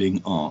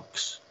wheeling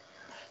arcs,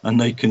 and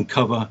they can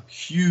cover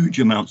huge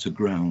amounts of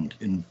ground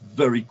in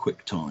very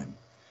quick time.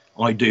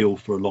 ideal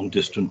for a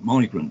long-distance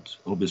migrant,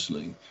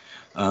 obviously.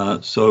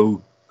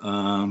 So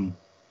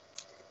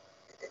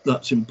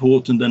that's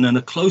important. And then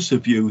a closer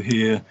view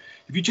here,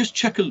 if you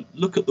just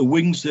look at the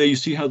wings there, you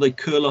see how they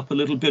curl up a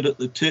little bit at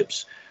the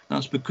tips.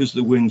 That's because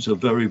the wings are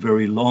very,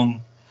 very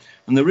long.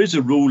 And there is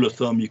a rule of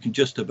thumb, you can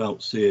just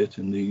about see it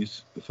in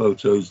these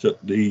photos,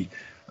 that the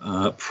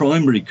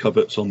primary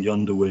coverts on the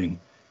underwing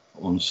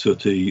on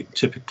sooty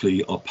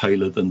typically are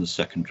paler than the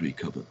secondary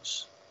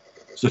coverts.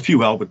 There's a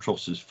few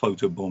albatrosses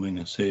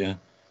photobombing us here.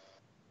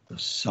 The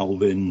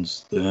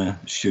Salvins there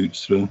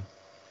shoots through.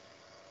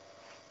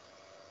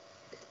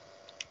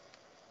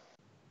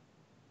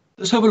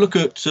 Let's have a look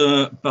at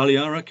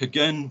Balearic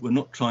again. We're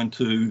not trying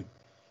to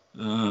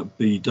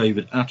be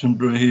David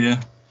Attenborough here.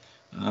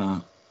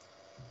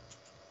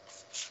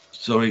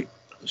 Sorry,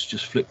 it's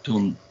just flicked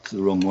on to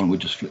the wrong one. We'll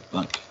just flick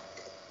back.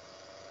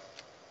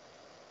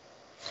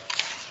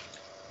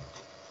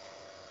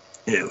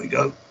 Here we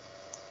go.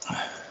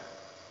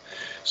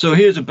 So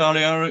here's a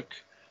Balearic.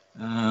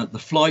 The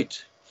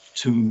flight,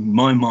 to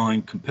my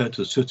mind, compared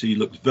to the sooty,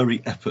 looks very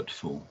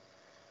effortful.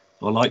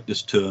 I like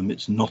this term.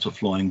 It's not a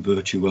flying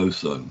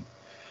virtuoso.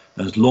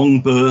 There's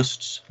long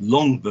bursts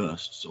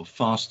of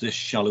fastest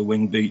shallow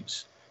wing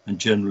beats and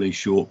generally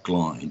short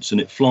glides,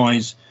 and it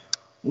flies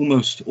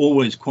almost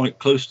always quite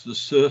close to the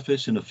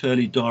surface in a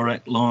fairly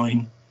direct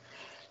line.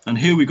 And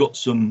here we got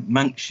some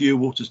Manx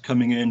shearwaters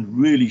coming in,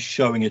 really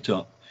showing it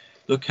up.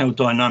 Look how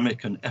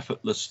dynamic and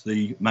effortless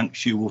the Manx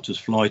shearwaters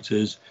flight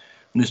is.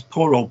 And this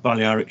poor old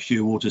Balearic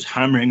shearwaters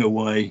hammering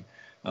away,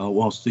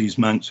 whilst these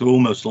Manx are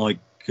almost like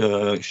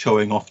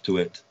showing off to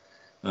it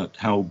at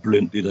how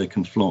brilliantly they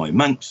can fly.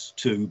 Manx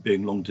too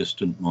being long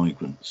distance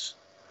migrants.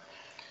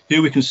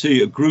 Here we can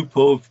see a group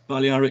of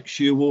Balearic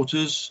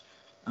shearwaters,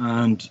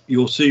 and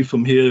you'll see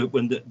from here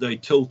when they're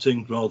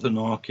tilting rather than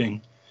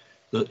arcing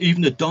that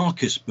even the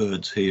darkest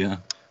birds here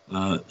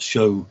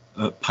show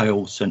a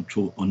pale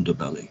central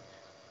underbelly.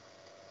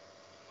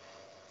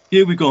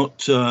 Here we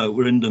got,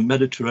 we're in the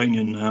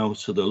Mediterranean now,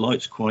 so the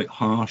light's quite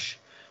harsh,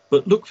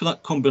 but look for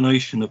that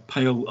combination of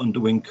pale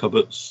underwing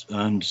coverts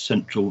and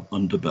central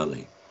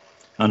underbelly.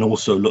 And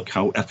also look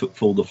how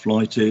effortful the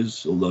flight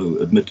is,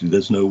 although admittedly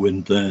there's no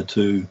wind there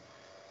to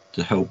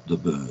help the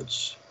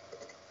birds.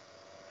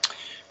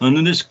 And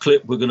in this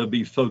clip, we're going to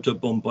be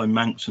photobombed by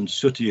Manx and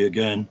sooty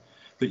again,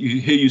 but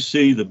here you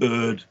see the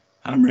bird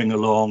hammering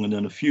along, and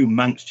then a few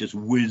Manx just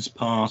whiz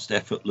past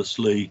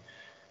effortlessly.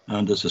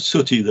 And there's a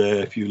sooty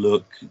there. If you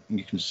look,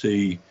 you can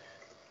see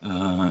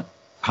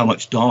how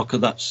much darker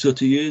that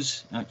sooty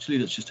is. Actually,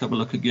 let's just have a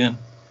look again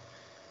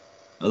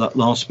at that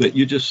last bit.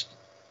 You just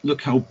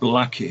look how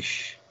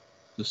blackish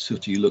the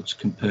sooty looks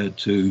compared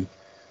to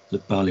the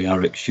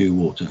Balearic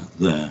shearwater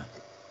there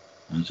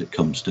as it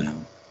comes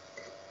down.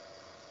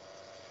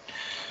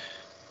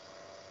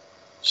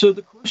 So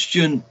the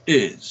question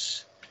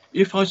is,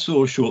 if I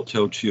saw a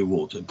short-tailed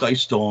shearwater,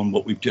 based on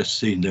what we've just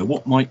seen there,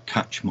 what might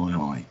catch my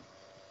eye?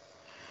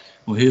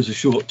 Well, here's a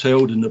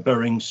short-tailed in the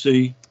Bering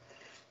Sea,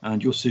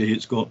 and you'll see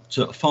it's got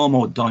a far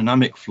more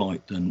dynamic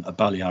flight than a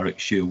Balearic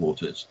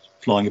shearwater. It's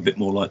flying a bit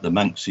more like the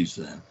Manxies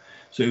there.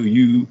 So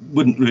you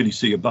wouldn't really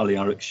see a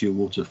Balearic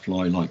shearwater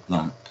fly like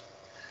that.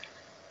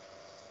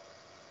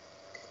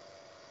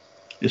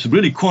 It's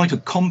really quite a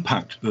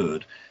compact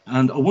bird,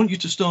 and I want you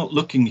to start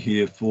looking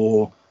here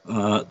for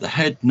the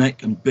head,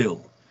 neck and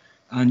bill,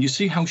 and you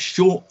see how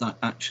short that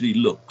actually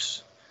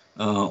looks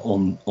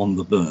on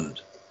the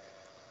bird.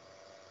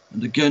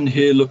 And again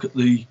here, look at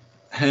the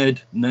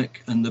head,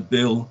 neck and the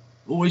bill.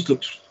 Always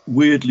looks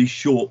weirdly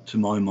short to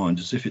my mind,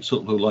 as if it's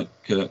sort of like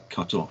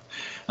cut off.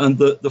 And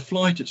the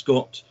flight it's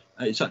got,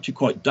 it's actually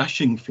quite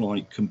dashing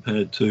flight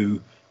compared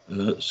to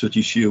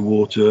sooty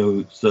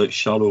shearwater, the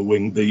shallow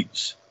wing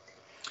beats.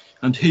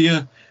 And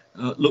here,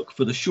 look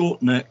for the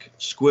short neck,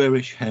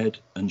 squarish head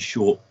and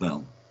short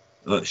bill.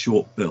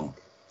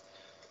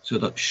 So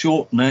that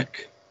short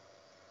neck,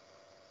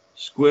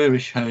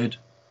 squarish head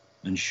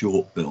and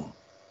short bill.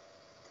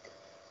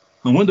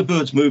 And when the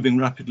bird's moving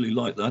rapidly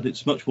like that,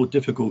 it's much more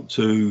difficult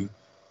to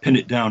pin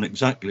it down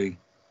exactly,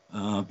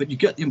 but you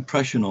get the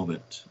impression of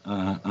it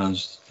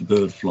as the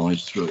bird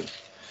flies through.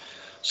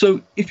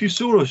 So if you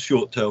saw a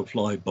short-tailed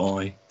fly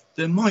by,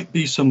 there might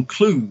be some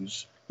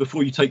clues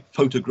before you take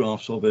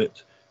photographs of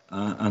it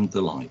and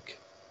the like.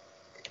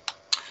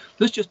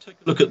 Let's just take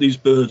a look at these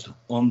birds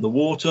on the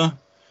water.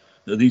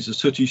 These are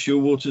sooty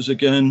shearwaters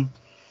again.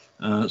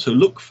 So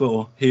look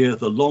for here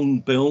the long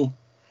bill,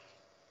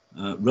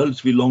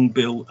 relatively long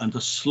bill and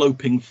a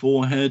sloping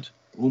forehead,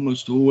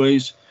 almost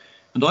always.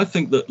 And I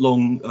think that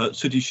long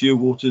sooty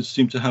shearwaters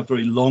seem to have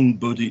very long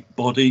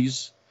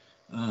bodies.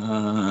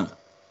 And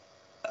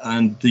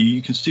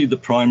you can see the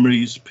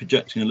primaries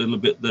projecting a little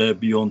bit there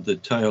beyond the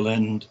tail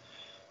end.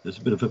 There's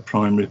a bit of a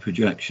primary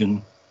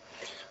projection.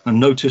 And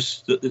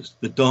notice that it's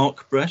the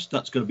dark breast.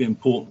 That's going to be an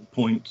important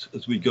point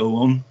as we go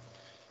on.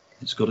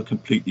 It's got a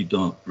completely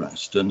dark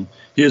breast. And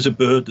here's a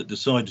bird that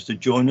decided to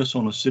join us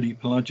on a Scilly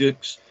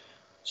Pelagics.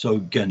 So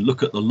again,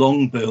 look at the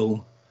long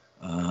bill,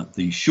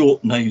 the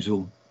short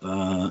nasal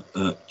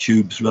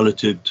tubes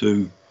relative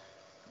to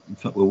In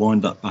fact, we'll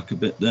wind that back a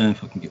bit there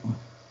if I can get one.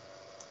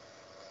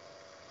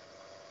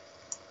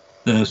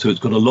 There, so it's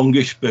got a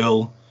longish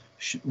bill,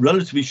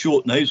 relatively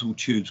short nasal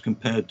tubes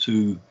compared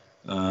to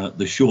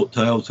the short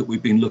tails that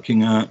we've been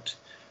looking at.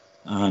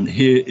 And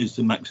here is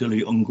the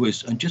maxilla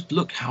unguis, and just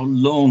look how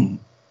long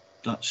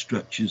that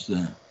stretches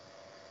there.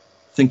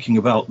 Thinking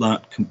about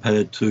that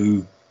compared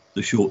to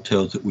the short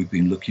tails that we've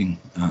been looking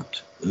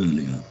at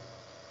earlier.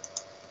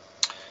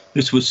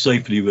 This was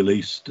safely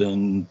released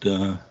and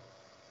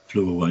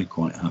flew away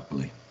quite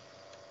happily.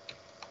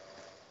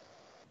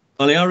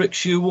 Balearic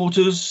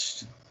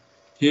shearwaters,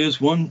 here's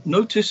one.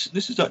 Notice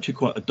this is actually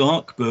quite a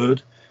dark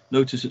bird.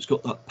 Notice it's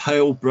got that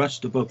pale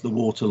breast above the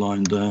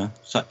waterline there.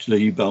 It's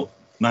actually about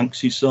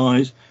Manxie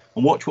size.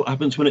 And watch what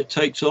happens when it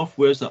takes off.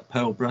 Where's that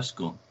pale breast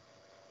gone?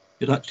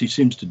 It actually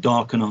seems to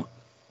darken up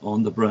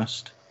on the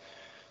breast.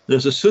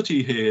 There's a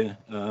sooty here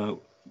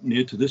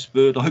near to this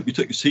bird. I hope you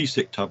took your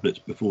seasick tablets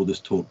before this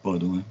talk, by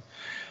the way.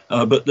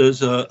 But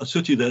there's a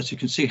sooty there, so you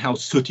can see how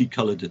sooty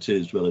coloured it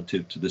is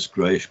relative to this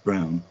greyish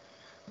brown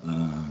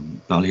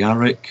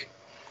Balearic.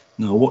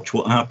 Now watch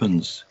what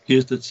happens.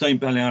 Here's the same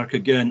Balearic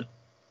again,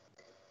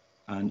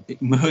 and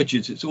it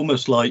merges. It's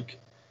almost like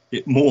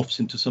it morphs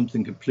into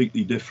something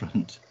completely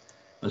different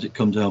as it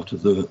comes out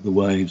of the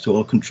wave. So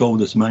I'll control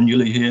this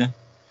manually here.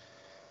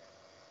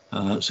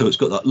 So it's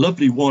got that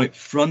lovely white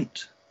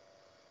front,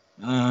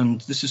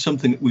 and this is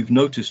something that we've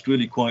noticed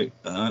really quite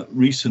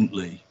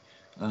recently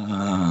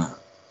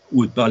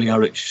with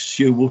Balearic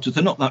shearwaters.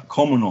 They're not that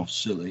common off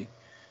Scilly,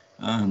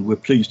 and we're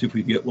pleased if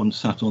we get one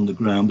sat on the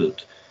ground.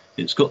 But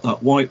it's got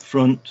that white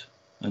front,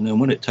 and then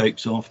when it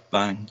takes off,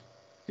 bang,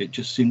 it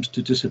just seems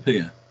to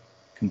disappear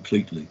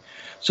completely.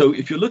 So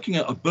if you're looking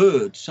at a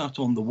bird sat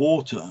on the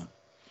water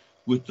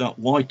with that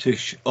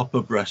whitish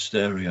upper breast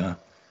area,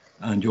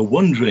 and you're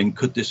wondering,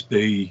 could this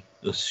be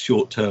a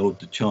short-tailed?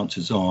 The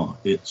chances are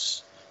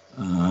it's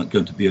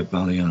going to be a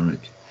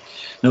Balearic.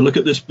 Now look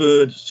at this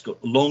bird. It's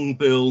got a long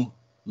bill,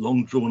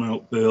 long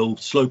drawn-out bill,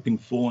 sloping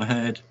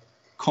forehead,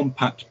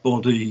 compact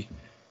body,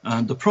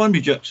 and the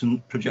primary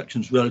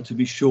projection's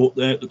relatively short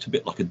there. It looks a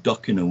bit like a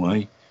duck in a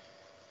way.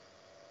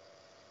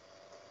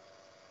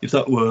 If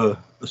that were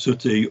a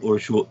sooty or a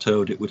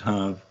short-tailed, it would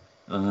have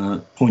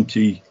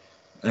pointy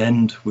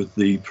end with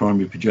the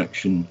primary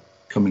projection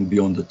coming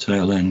beyond the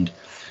tail end.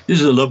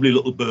 This is a lovely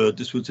little bird.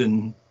 This was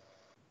in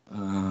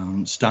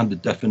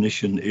standard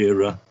definition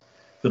era.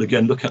 But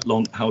again, look at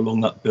how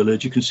long that bill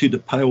is. You can see the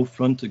pale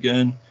front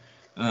again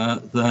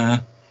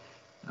there,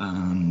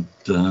 and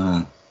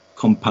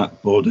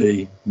compact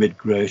body,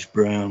 mid-greyish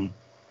brown.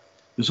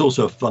 There's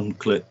also a fun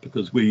clip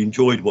because we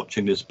enjoyed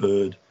watching this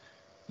bird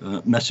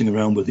messing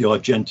around with the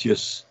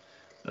Argentius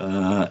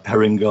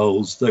herring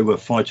gulls. They were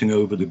fighting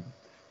over the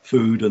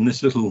food, and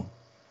this little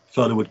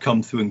fellow would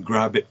come through and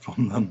grab it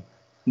from them,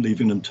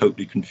 leaving them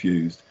totally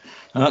confused.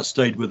 And that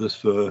stayed with us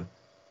for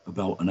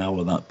about an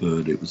hour, that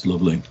bird. It was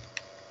lovely.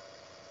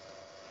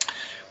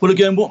 Well,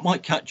 again, what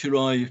might catch your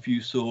eye if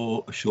you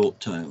saw a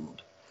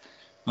short-tailed?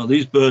 Now,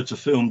 these birds are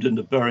filmed in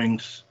the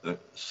Bering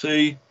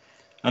Sea,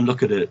 and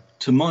look at it.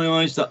 To my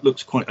eyes, that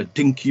looks quite a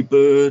dinky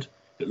bird.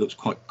 It looks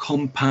quite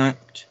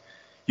compact.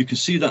 You can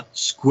see that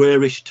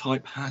squarish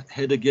type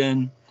head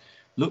again.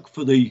 Look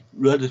for the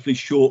relatively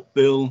short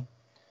bill.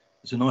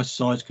 There's a nice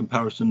size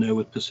comparison there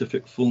with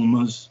Pacific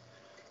fulmars.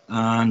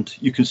 And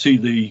you can see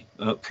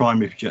the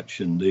primary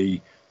projection. The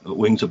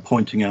wings are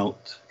pointing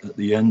out at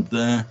the end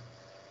there,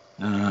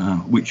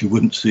 which you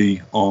wouldn't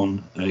see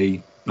on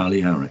a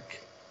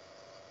Balearic.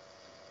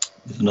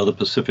 There's another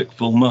Pacific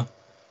fulmar,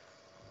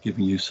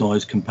 giving you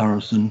size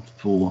comparison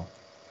for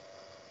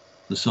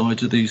the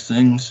size of these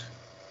things.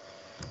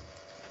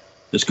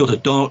 It's got a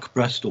dark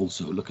breast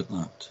also. Look at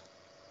that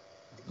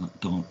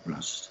dark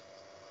breast.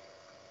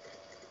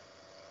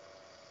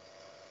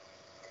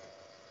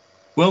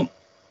 Well,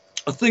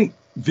 I think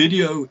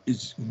video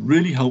is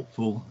really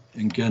helpful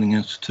in getting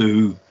us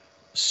to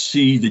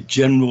see the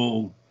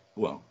general,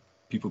 well,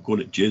 people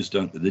call it jizz,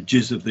 don't they? The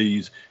jizz of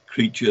these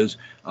creatures,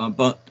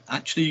 but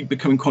actually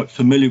becoming quite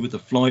familiar with the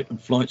flight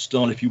and flight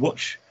style. If you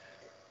watch,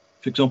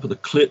 for example, the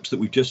clips that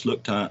we've just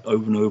looked at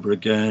over and over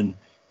again,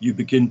 you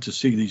begin to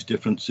see these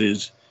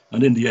differences,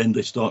 and in the end,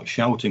 they start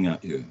shouting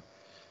at you.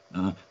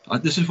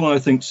 This is why I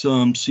think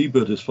some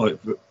seabirders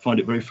find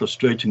it very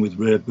frustrating with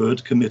rare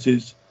bird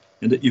committees,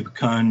 in that you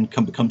can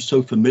become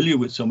so familiar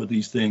with some of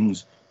these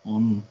things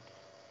on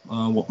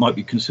what might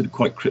be considered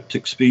quite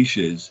cryptic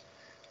species.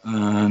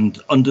 And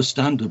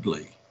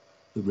understandably,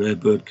 the rare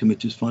bird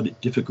committees find it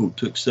difficult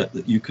to accept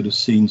that you could have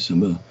seen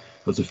some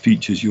of the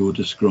features you're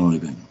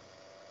describing.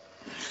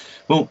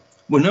 Well,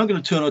 we're now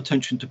going to turn our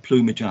attention to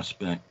plumage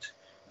aspect,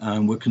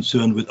 and we're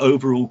concerned with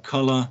overall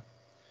colour,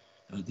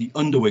 the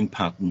underwing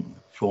pattern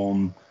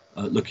from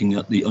looking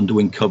at the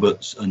underwing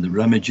coverts and the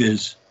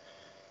remiges,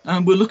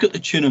 and we'll look at the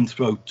chin and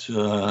throat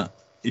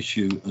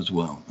issue as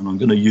well. And I'm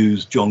going to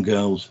use John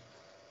Gale's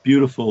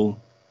beautiful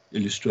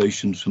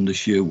illustrations from the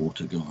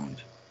Shearwater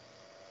Guide.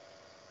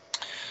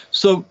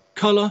 So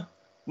colour,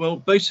 well,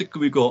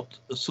 basically we've got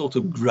a sort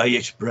of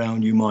greyish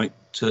brown, you might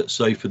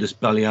say, for this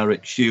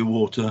Balearic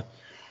shearwater.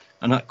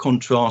 and that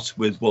contrasts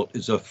with what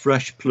is a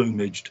fresh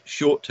plumaged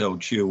short-tailed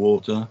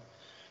shearwater.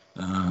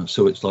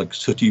 So it's like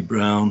sooty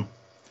brown,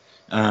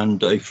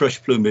 and a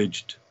fresh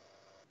plumaged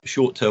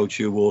short-tailed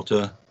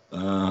shearwater.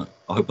 I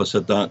hope I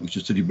said that, which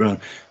is sooty brown.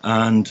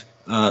 And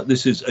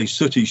this is a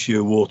sooty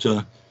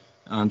shearwater,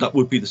 and that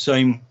would be the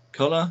same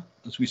colour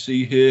as we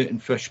see here in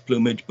fresh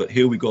plumage, but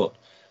here we got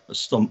a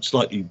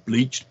slightly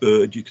bleached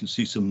bird. You can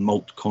see some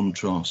molt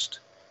contrast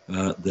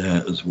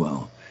there as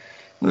well.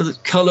 Well, the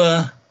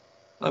colour,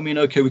 I mean,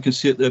 okay, we can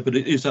see it there, but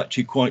it is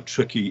actually quite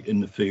tricky in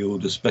the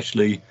field,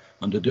 especially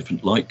under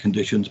different light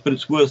conditions, but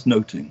it's worth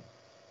noting.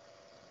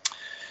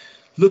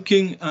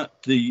 Looking at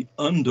the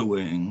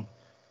underwing,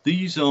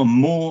 these are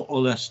more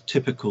or less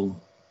typical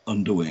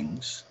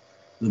underwings,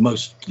 the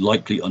most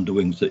likely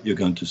underwings that you're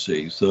going to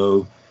see.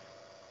 So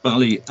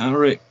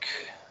Balearic,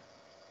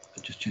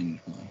 I just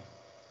changed my...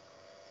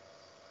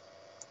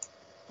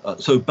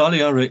 so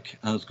Balearic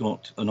has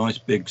got a nice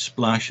big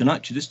splash, and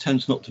actually this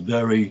tends not to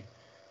vary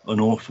an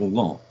awful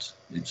lot.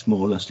 It's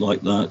more or less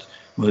like that.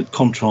 Well, it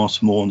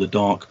contrasts more on the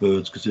dark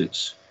birds because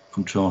it's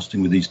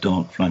contrasting with these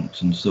dark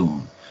flanks and so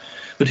on.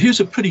 But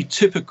here's a pretty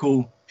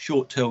typical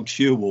short-tailed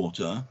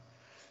shearwater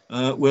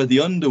where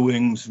the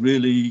underwings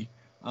really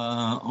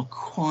are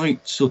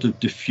quite sort of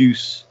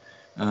diffuse.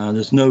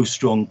 There's no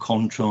strong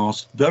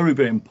contrast. Very,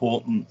 very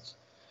important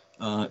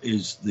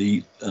is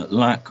the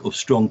lack of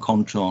strong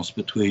contrast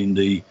between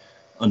the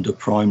under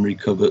primary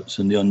coverts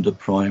and the under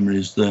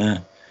primaries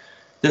there.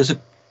 There's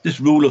this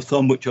rule of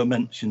thumb which I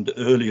mentioned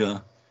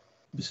earlier.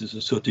 This is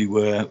a sooty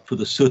where for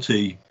the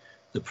sooty,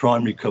 the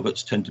primary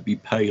coverts tend to be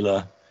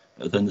paler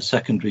than the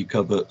secondary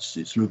coverts.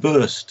 It's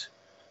reversed.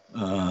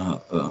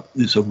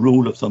 There's a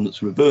rule of thumb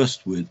that's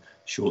reversed with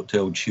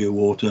short-tailed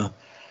shearwater,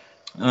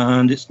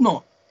 and it's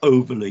not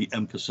overly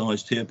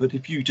emphasized here, but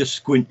if you just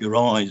squint your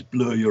eyes,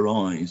 blur your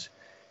eyes,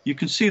 you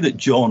can see that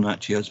John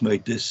actually has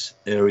made this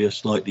area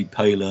slightly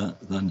paler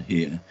than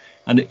here,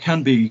 and it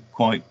can be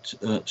quite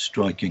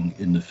striking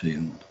in the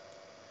field.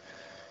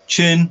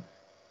 Chin,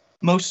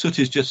 most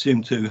sooties just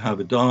seem to have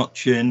a dark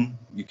chin.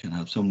 You can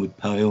have some with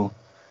pale.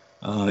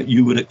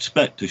 You would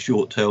expect a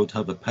short-tailed to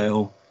have a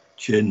pale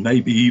chin,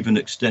 maybe even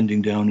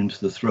extending down into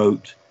the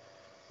throat,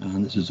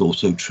 and this is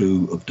also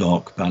true of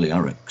dark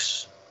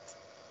Balearics.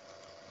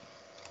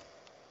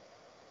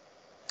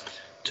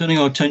 Turning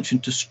our attention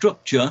to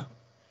structure,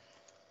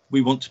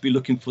 we want to be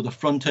looking for the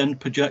front end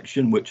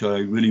projection, which I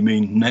really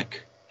mean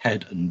neck,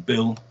 head and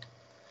bill.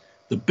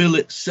 The bill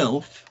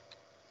itself,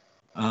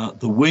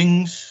 the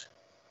wings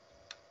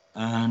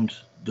and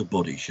the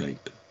body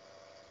shape.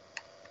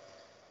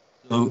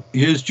 So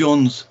here's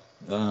John's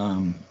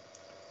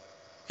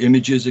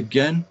images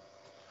again,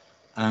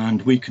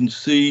 and we can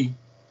see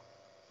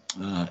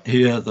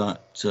here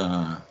that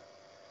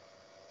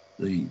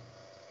the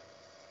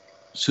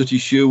sooty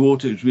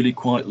shearwater is really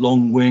quite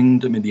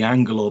long-winged. I mean, the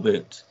angle of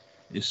it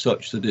is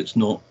such that it's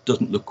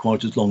doesn't look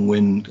quite as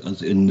long-winged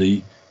as in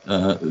the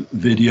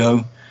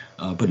video,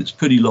 but it's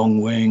pretty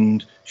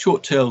long-winged.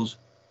 Short tails,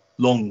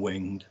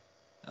 long-winged,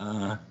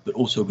 but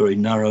also very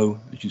narrow.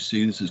 As you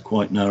see, this is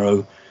quite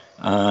narrow,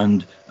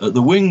 and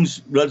the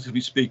wings,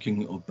 relatively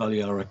speaking, of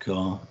Balearic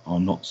are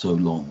not so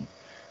long.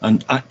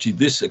 And actually,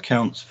 this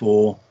accounts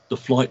for the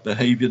flight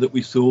behaviour that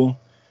we saw,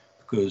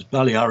 because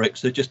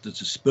Balearics, they're just a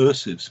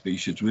dispersive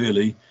species,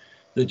 really.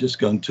 They're just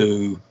going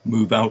to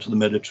move out of the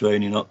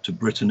Mediterranean up to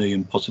Brittany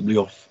and possibly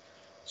off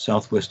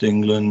southwest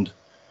England,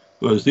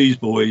 whereas these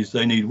boys,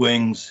 they need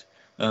wings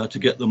to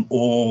get them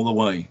all the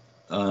way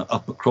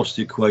up across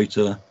the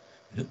equator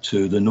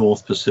to the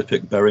North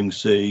Pacific, Bering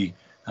Sea,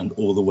 and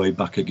all the way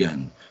back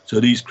again. So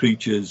these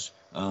creatures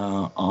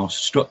are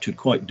structured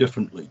quite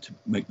differently to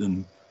make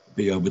them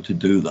be able to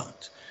do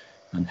that.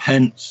 And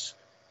hence,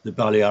 the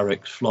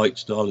Balearic flight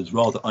style is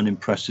rather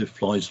unimpressive,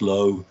 flies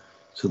low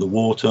to the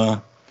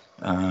water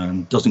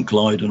and doesn't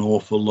glide an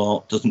awful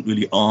lot, doesn't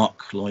really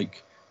arc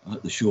like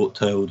the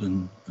short-tailed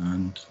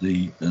and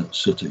the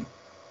sooty.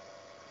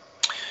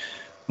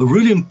 A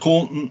really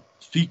important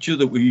feature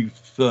that we've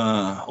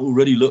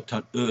already looked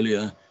at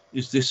earlier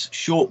is this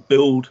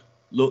short-billed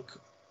look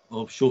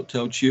of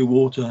short-tailed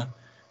shearwater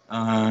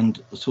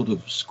and a sort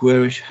of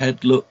squarish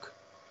head look,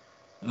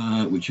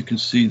 which you can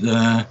see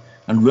there,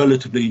 and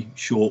relatively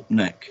short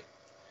neck.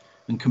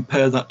 And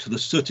compare that to the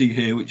sooty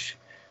here, which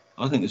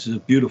I think this is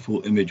a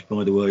beautiful image,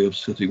 by the way, of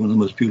sooty, one of the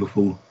most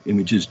beautiful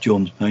images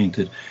John's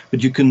painted.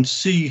 But you can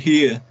see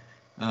here,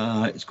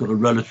 it's got a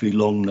relatively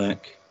long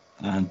neck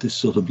and this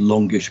sort of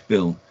longish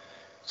bill.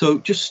 So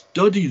just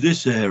study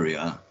this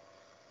area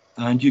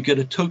and you get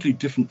a totally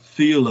different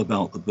feel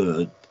about the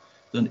bird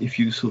than if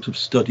you sort of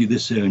study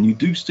this area. And you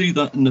do see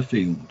that in the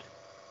field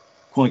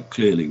quite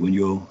clearly when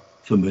you're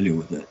familiar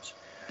with it.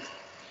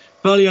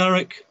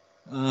 Balearic,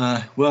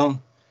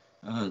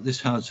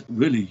 this has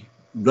really,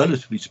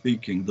 relatively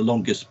speaking, the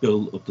longest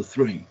bill of the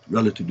three,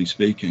 relatively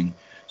speaking.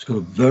 It's got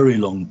a very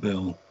long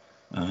bill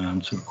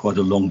and sort of quite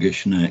a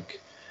longish neck.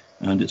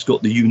 And it's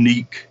got the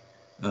unique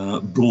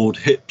broad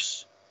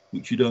hips,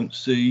 which you don't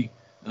see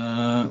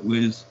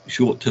with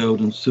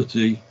short-tailed and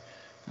sooty.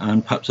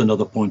 And perhaps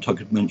another point I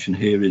could mention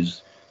here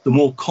is the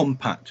more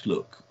compact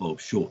look of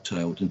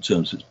short-tailed in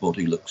terms of its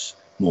body looks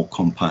more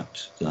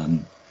compact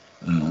than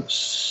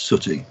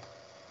sooty.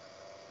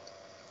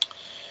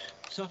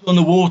 So on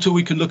the water,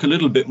 we can look a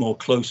little bit more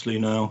closely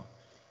now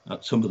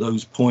at some of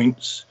those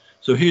points.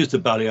 So here's the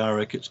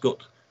Balearic. It's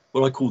got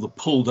what I call the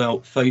pulled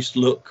out face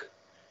look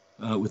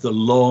with a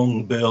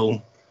long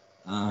bill.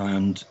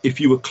 And if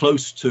you were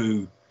close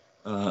to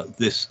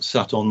this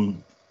sat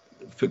on,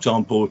 for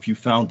example, if you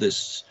found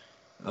this,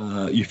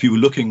 if you were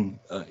looking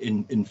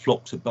in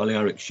flocks of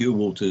Balearic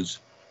shearwaters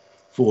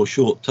for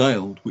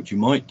short-tailed, which you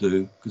might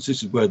do, because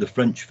this is where the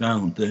French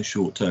found their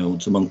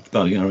short-taileds amongst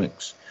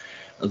Balearics,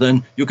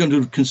 then you're going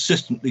to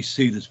consistently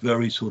see this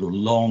very sort of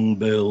long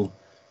bill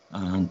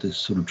and this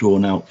sort of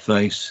drawn out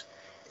face.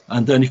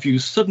 And then if you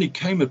suddenly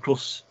came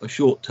across a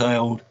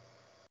short-tailed,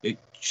 it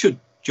should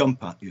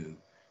jump at you.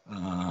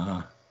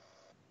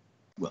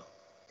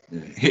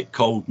 Hit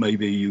cold,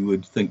 maybe you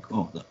would think,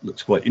 oh, that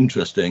looks quite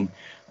interesting.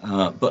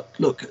 But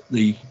look at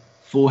the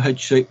forehead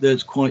shape there,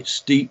 it's quite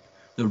steep,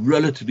 the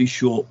relatively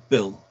short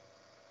bill.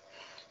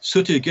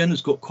 Sooty again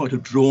has got quite a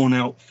drawn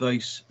out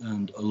face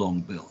and a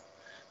long bill.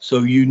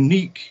 So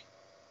unique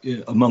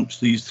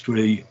amongst these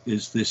three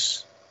is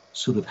this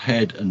sort of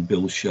head and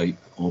bill shape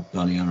of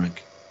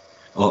Balearic,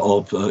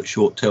 of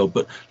short-tailed.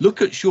 But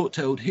look at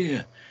short-tailed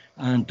here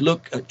and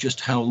look at just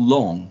how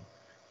long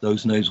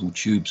those nasal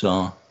tubes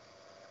are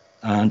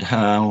and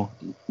how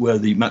where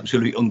the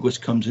maxillary unguis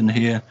comes in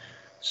here.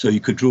 So you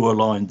could draw a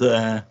line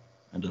there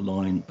and a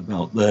line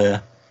about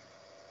there,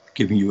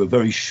 giving you a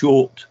very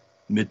short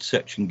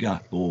midsection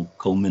gap or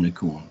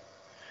culminicorn.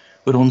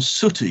 But on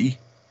sooty,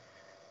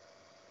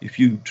 if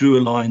you drew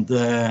a line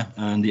there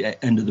and the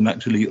end of the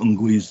maxillary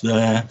unguis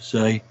there,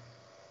 say,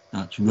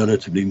 that's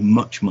relatively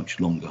much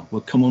longer.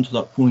 We'll come on to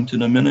that point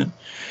in a minute.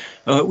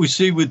 We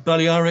see with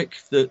Balearic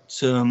that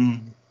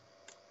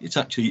it's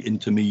actually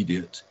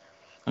intermediate.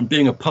 And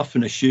being a puff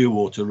in a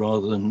shearwater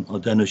rather than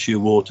Ardennes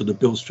shearwater, the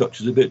bill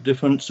structure is a bit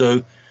different.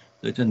 So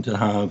they tend to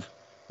have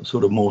a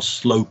sort of more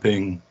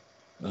sloping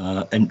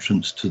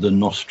entrance to the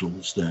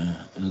nostrils there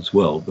as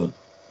well. But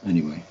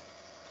anyway.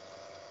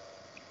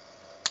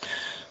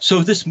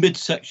 So this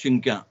midsection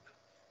gap,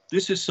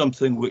 this is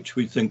something which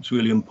we think is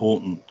really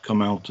important,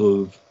 come out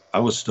of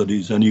our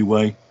studies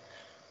anyway.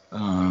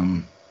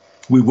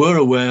 We were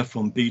aware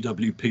from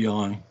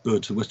BWPI,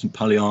 Birds of Western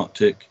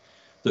Palearctic,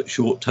 that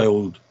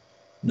short-tailed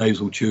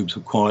nasal tubes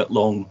were quite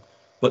long.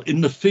 But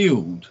in the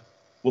field,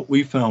 what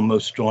we found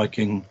most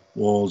striking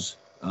was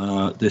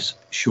this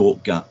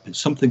short gap. It's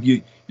something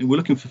we're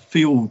looking for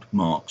field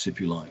marks,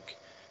 if you like.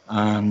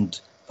 And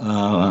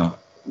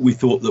we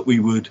thought that we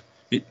would,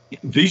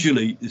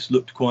 visually, this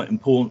looked quite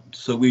important.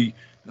 So we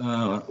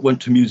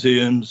went to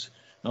museums.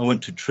 I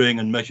went to Tring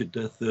and measured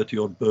their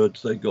 30-odd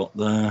birds they got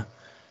there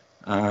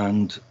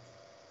and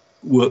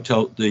worked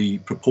out the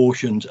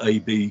proportions A,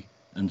 B,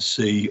 and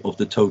C of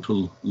the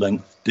total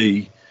length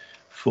D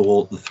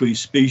for the three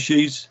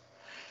species.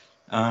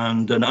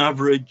 And an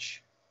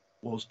average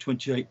was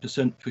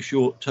 28% for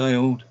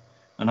short-tailed,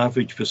 an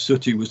average for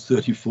sooty was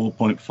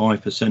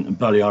 34.5%, and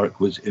Balearic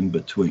was in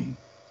between.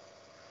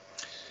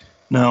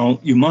 Now,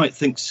 you might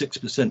think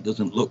 6%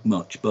 doesn't look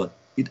much, but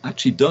it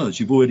actually does.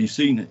 You've already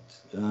seen it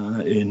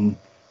in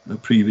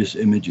previous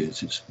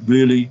images. It's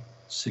really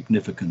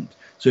significant.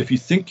 So if you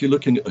think you're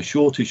looking at a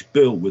shortish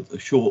bill with a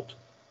short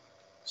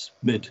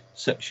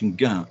mid-section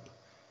gap,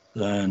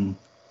 then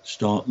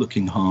start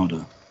looking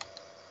harder.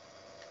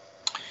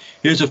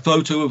 Here's a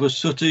photo of a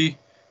sooty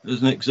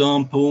as an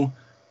example.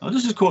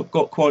 This has got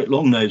quite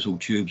long nasal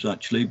tubes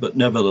actually, but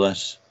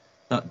nevertheless,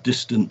 that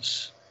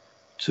distance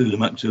to the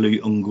maxillary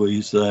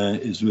unguis there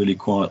is really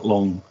quite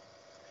long.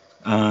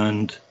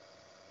 And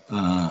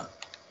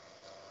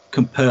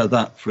compare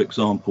that, for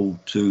example,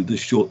 to the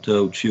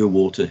short-tailed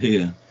shearwater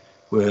here,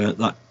 where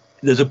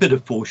there's a bit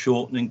of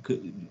foreshortening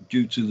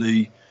due to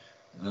the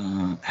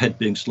head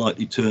being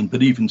slightly turned,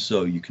 but even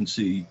so, you can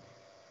see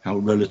how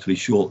relatively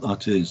short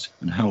that is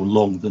and how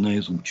long the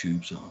nasal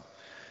tubes are.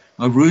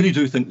 I really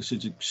do think this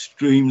is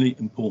extremely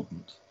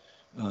important,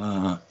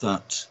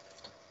 that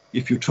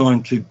if you're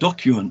trying to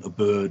document a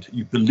bird,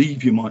 you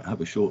believe you might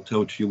have a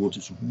short-tailed shearwater,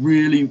 it's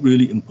really,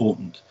 really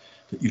important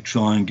that you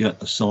try and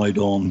get a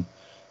side-on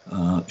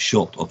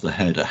shot of the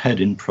head, a head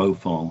in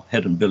profile,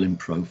 head and bill in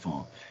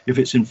profile, if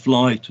it's in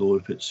flight or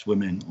if it's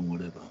swimming or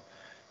whatever,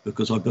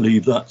 because I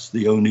believe that's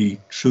the only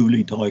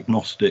truly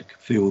diagnostic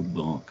field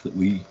mark that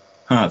we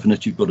have,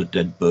 unless you've got a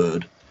dead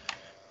bird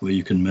where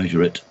you can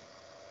measure it.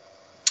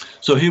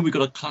 So here we've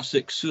got a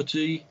classic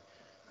sooty,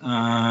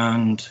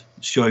 and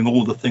showing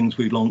all the things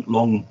we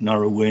long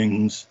narrow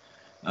wings.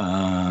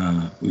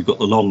 We've got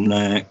the long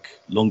neck,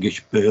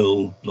 longish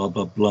bill, blah,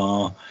 blah,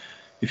 blah.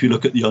 If you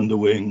look at the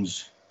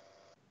underwings,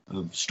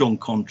 strong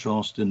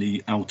contrast in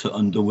the outer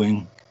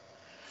underwing.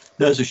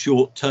 There's a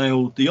short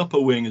tail. The upper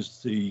wing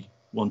is the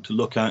one to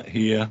look at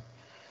here.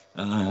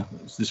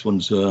 This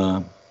one's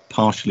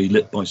partially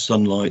lit by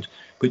sunlight,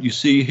 but you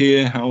see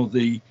here how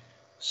the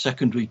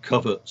secondary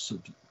coverts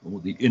or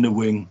the inner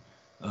wing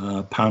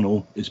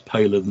panel is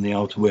paler than the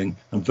outer wing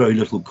and very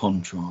little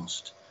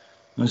contrast.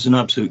 And it's an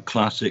absolute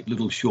classic,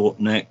 little short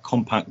neck,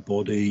 compact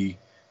body,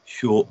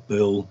 short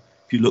bill.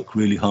 If you look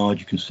really hard,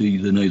 you can see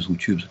the nasal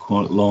tubes are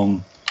quite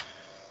long.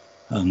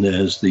 And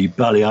there's the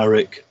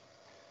Balearic,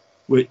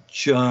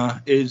 which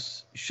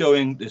is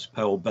showing this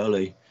pale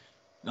belly.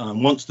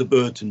 Once the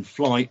bird's in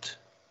flight,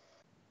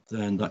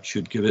 then that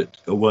should give it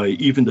away.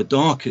 Even the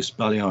darkest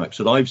Balearics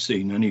that I've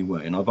seen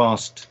anyway, and I've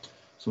asked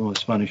some of my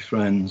Spanish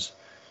friends,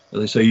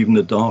 they say even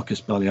the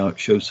darkest Balearic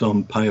shows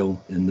some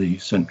pale in the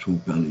central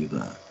belly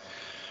there.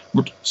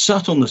 But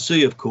sat on the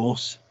sea, of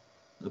course,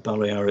 the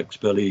Balearic's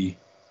belly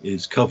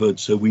is covered,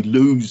 so we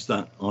lose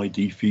that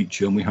ID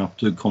feature and we have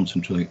to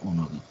concentrate on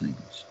other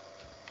things.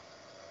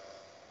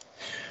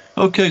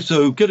 Okay,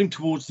 so getting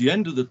towards the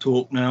end of the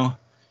talk now,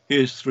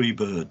 here's three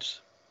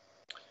birds.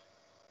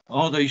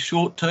 Are they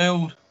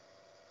short-tailed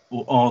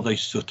or are they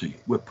sooty?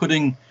 We're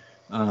putting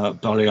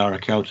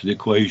Balearic out of the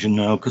equation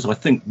now because I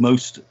think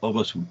most of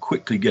us would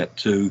quickly get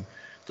to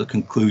the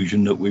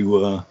conclusion that we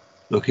were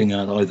looking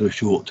at either a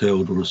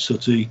short-tailed or a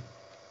sooty.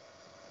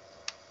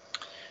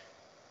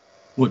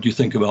 What do you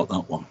think about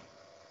that one?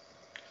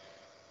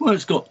 Well,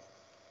 it's got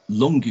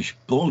longish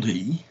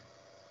body,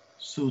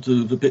 sort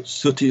of a bit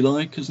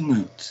sooty-like, isn't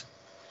it?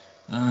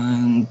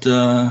 And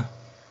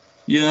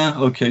yeah,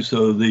 okay,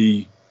 so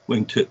the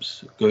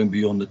wingtips going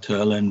beyond the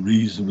tail end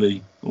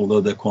reasonably,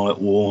 although they're quite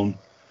worn.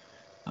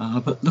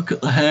 But look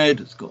at the head,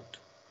 it's got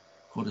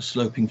quite a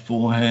sloping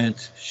forehead,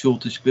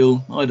 shortish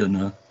bill, I don't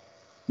know.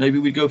 Maybe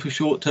we go for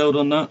short-tailed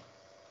on that,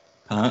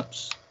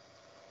 perhaps.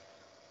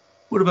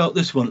 What about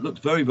this one? It looks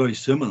very, very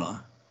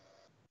similar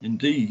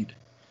indeed.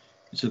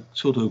 It's a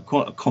sort of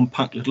quite a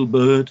compact little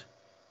bird.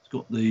 It's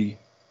got the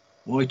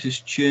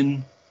whitish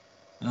chin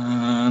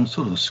and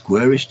sort of a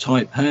squarish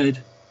type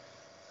head.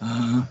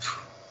 I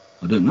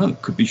don't know,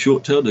 it could be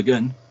short-tailed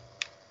again.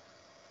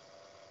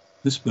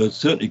 This bird's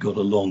certainly got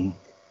a long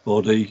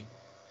body,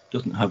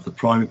 doesn't have the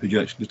primary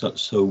projection because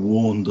that's so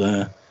worn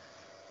there.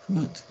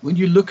 But when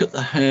you look at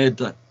the head,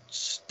 that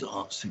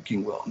starts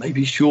thinking, well,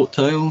 maybe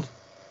short-tailed.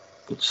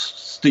 Got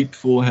steep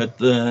forehead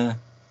there,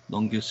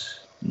 longest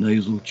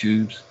nasal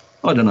tubes.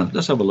 I don't know,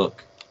 let's have a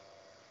look.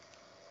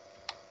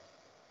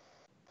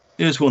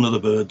 Here's one of the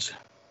birds.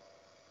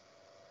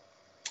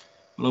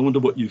 Well, I wonder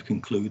what you've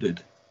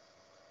concluded.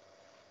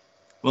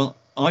 Well,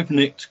 I've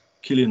nicked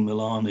Killian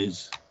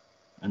Milani's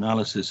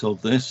analysis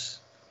of this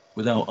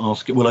without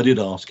asking. Well, I did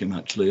ask him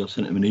actually. I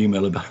sent him an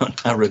email about an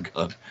hour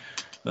ago,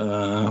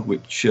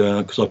 which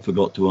because I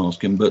forgot to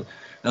ask him. But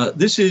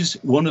this is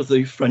one of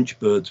the French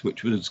birds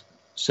which was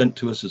sent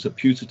to us as a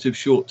putative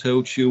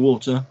short-tailed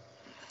shearwater,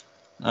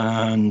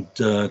 and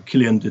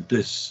Killian did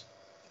this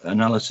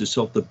analysis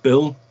of the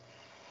bill.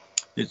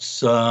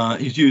 It's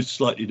he's used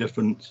slightly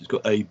different. He's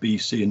got A, B,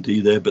 C, and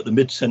D there, but the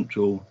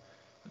mid-central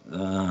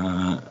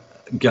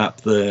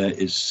gap there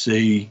is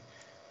C,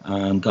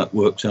 and that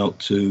works out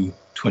to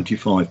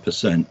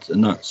 25%,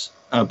 and that's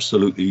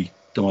absolutely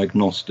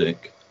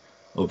diagnostic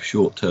of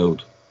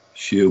short-tailed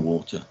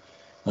shearwater.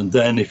 And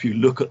then if you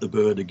look at the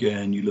bird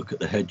again, you look at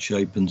the head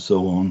shape and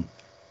so on,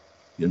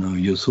 you know,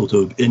 you're sort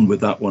of in with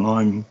that one.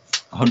 I'm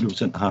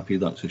 100% happy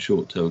that's a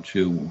short-tailed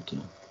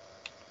shearwater.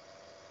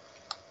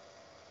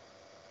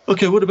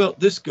 Okay, what about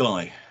this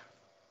guy?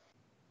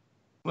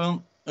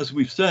 Well, as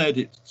we've said,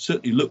 it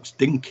certainly looks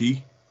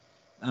dinky,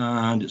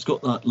 and it's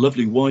got that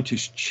lovely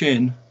whitish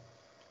chin.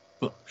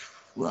 But,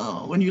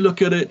 well, when you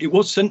look at it, it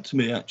was sent to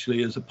me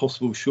actually as a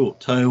possible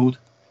short-tailed.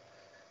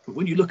 But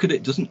when you look at it,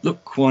 it doesn't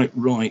look quite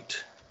right.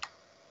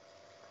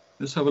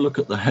 Let's have a look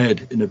at the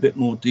head in a bit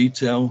more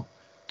detail.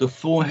 The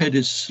forehead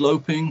is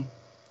sloping,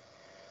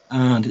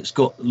 and it's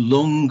got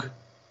long,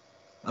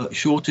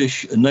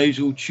 shortish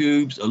nasal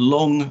tubes, a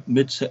long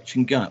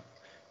midsection gap.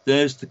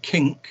 There's the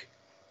kink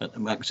at the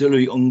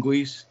maxillary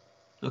unguis.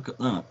 Look at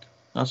that.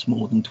 That's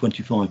more than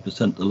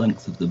 25% the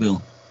length of the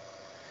bill.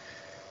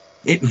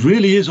 It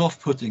really is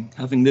off-putting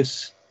having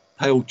this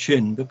pale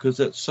chin, because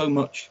that's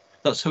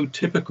so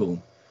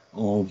typical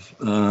of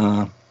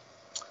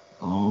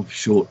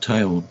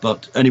short-tailed.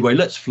 But anyway,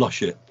 let's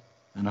flush it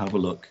and have a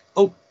look.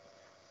 Oh,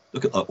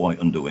 look at that white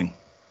underwing.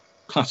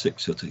 Classic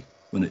sooty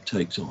when it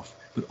takes off.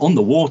 But on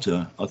the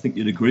water, I think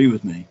you'd agree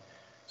with me,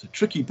 it's a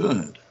tricky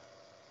bird.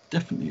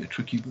 Definitely a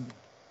tricky bird.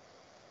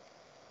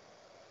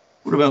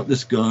 What about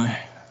this guy?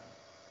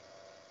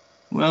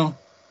 Well,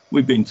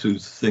 we've been through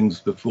things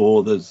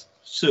before. There's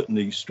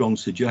certainly strong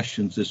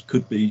suggestions this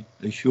could be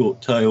a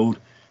short-tailed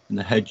in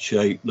the head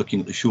shape, looking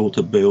at the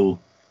shorter bill,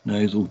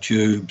 nasal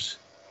tubes.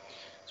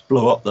 Let's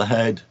blow up the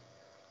head.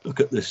 Look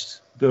at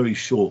this very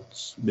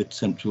short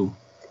mid-central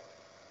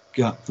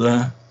gap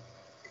there.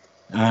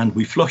 And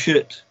we flush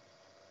it,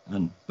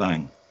 and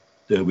bang,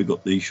 there we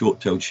got the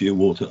short-tailed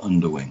shearwater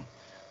underwing.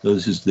 So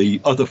this is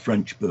the other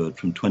French bird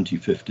from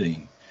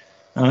 2015,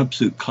 an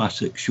absolute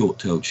classic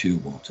short-tailed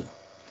shearwater.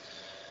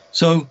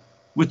 So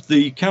with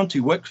the County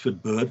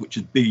Wexford bird, which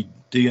had been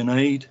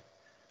DNA'd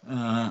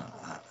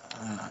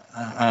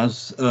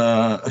as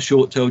a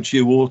short-tailed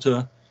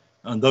shearwater,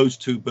 And those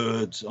two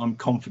birds, I'm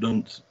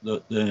confident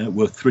that there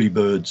were 3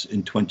 birds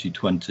in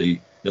 2020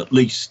 at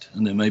least,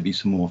 and there may be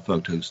some more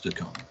photos to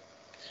come.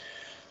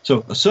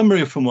 So a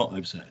summary from what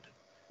I've said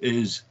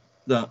is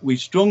that we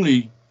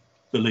strongly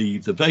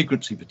believe the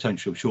vagrancy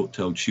potential of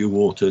short-tailed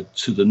shearwater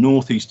to the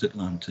northeast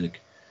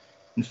Atlantic,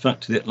 in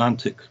fact to the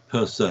Atlantic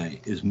per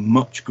se, is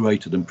much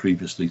greater than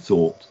previously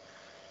thought.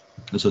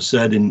 As I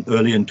said,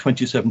 early in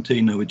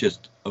 2017 there were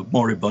just a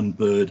moribund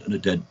bird and a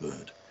dead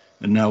bird,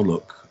 and now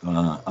look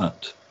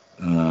at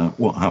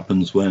what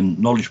happens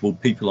when knowledgeable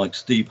people like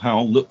Steve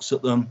Howell looks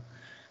at them,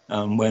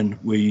 and when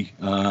we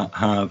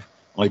have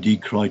ID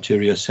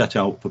criteria set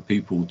out for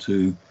people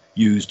to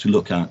use to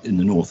look at in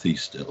the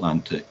northeast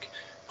Atlantic,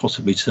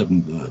 possibly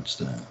 7 birds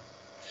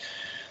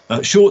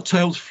there.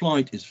 Short-tailed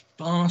flight is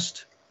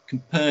fast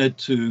compared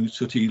to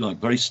sooty, like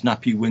very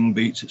snappy wing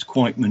beats. It's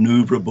quite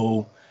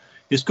maneuverable.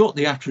 It's got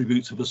the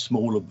attributes of a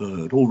smaller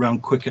bird, all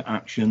round quicker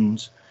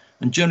actions,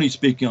 and generally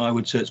speaking I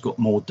would say it's got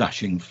more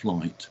dashing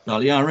flight.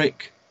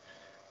 Balearic,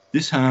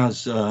 this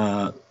has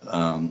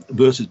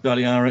versus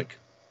Balearic,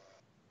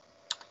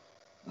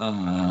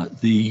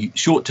 the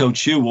short-tailed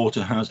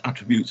shearwater has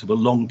attributes of a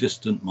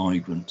long-distant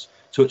migrant,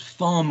 so it's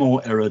far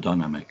more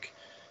aerodynamic.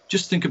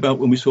 Just think about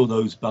when we saw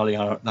those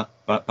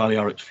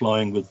Balearics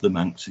flying with the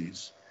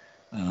Manxies.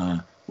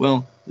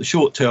 Well, the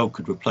short-tail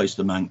could replace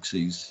the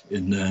Manxies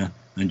in there,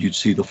 and you'd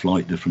see the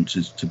flight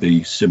differences to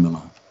be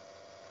similar.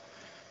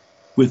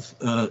 With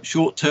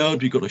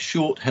short-tailed, we've got a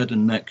short head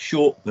and neck,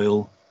 short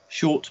bill,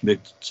 short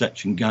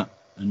mid-section gap,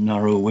 and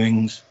narrow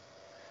wings.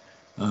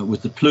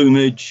 With the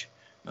plumage,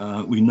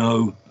 we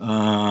know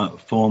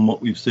from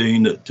what we've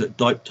seen that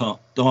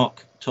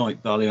dark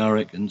type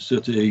Balearic and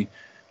sooty,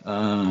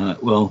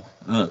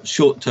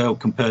 short-tail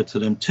compared to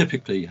them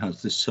typically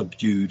has this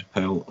subdued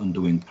pale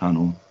underwing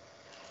panel.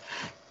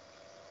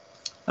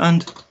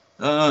 And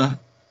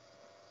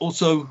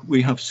also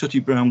we have sooty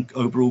brown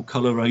overall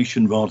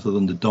coloration rather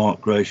than the dark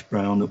greyish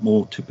brown that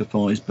more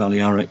typifies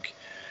Balearic,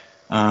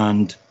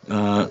 and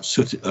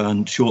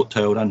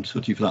short-tailed and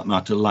sooty for that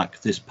matter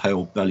lack this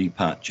pale belly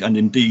patch, and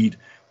indeed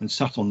when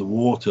sat on the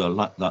water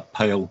lack that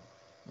pale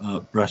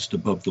breast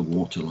above the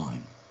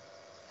waterline.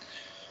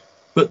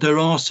 But there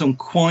are some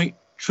quite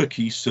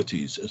tricky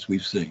sooties, as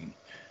we've seen,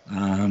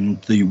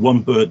 and the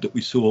one bird that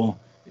we saw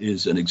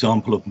is an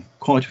example of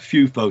quite a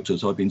few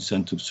photos I've been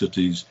sent of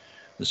sooties.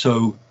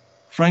 So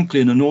frankly,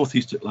 in the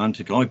northeast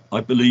Atlantic,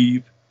 I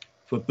believe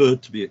for a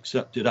bird to be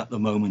accepted at the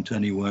moment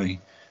anyway,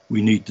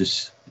 we need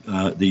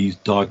these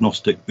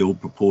diagnostic build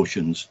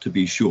proportions to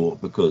be sure,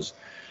 because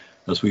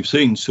as we've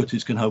seen,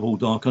 sooties can have all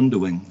dark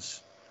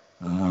underwings,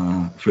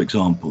 for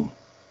example.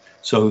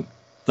 So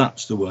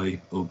that's the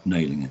way of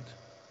nailing it.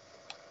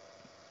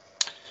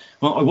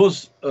 Well, I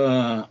was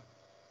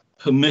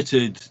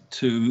permitted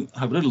to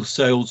have a little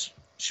sales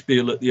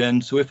spiel at the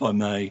end, so if I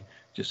may,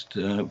 just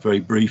very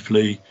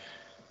briefly,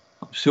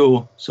 I'm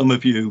sure some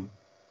of you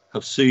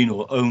have seen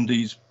or owned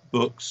these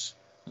books.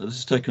 This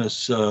has taken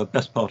us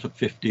best part of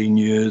 15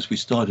 years. We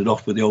started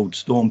off with the old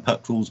Storm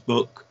Petrels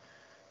book,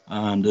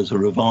 and there's a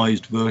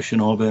revised version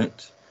of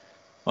it.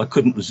 I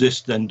couldn't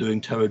resist then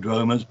doing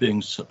Pterodromas,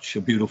 being such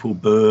a beautiful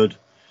bird.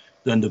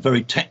 Then the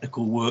very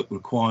technical work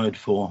required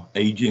for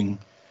aging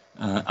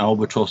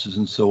albatrosses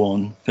and so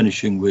on,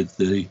 finishing with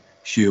the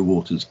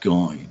Shearwater's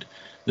Guide.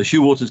 The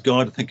Shearwater's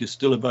Guide, I think, is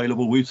still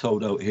available. We've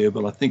sold out here,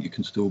 but I think you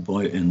can still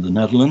buy it in the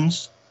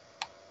Netherlands.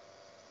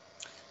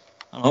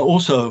 I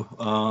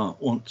also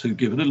want to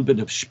give a little bit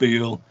of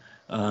spiel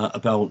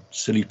about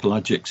Scilly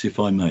pelagics, if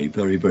I may,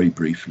 very, very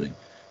briefly.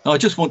 Now, I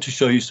just want to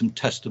show you some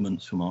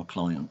testaments from our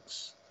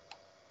clients.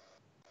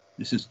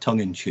 This is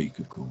tongue-in-cheek,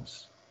 of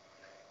course.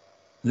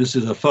 This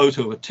is a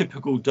photo of a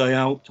typical day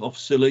out off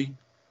Scilly,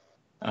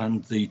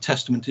 and the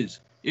testament is,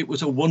 it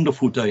was a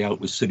wonderful day out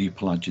with Scilly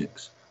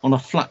pelagics on a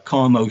flat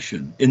calm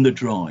ocean in the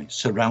dry,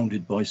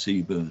 surrounded by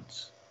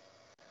seabirds.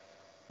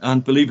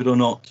 And believe it or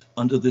not,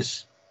 under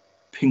this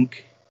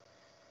pink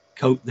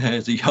coat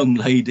there's a young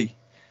lady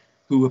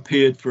who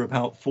appeared for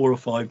about 4 or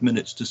 5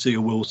 minutes to see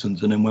a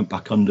Wilson's and then went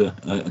back under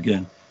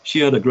again. She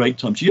had a great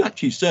time. She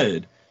actually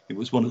said it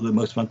was one of the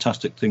most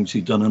fantastic things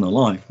she'd done in her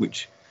life,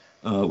 which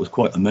was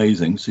quite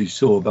amazing. So she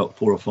saw about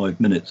 4 or 5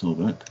 minutes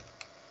of it.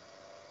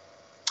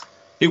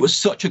 It was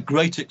such a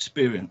great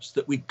experience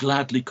that we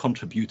gladly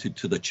contributed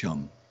to the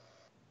chum.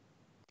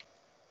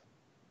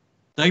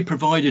 They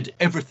provided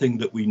everything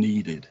that we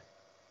needed,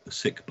 a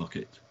sick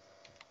bucket.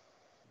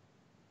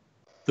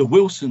 The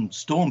Wilson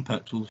storm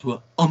petrels were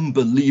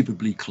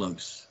unbelievably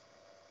close.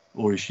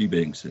 Or is she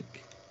being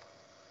sick?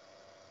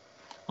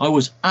 I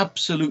was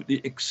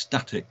absolutely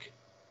ecstatic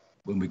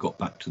when we got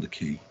back to the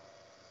quay.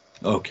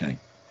 Okay,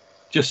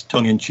 just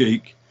tongue in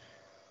cheek.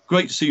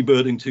 Great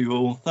seabirding to you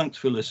all. Thanks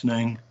for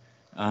listening.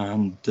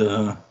 And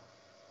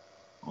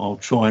I'll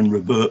try and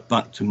revert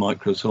back to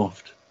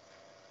Microsoft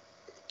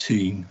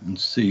Team and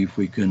see if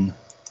we can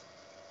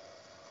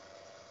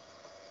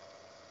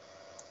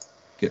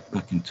get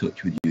back in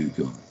touch with you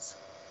guys.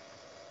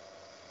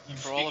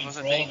 For all of us,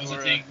 I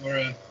think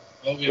we're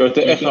You're at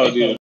the echo,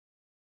 dude.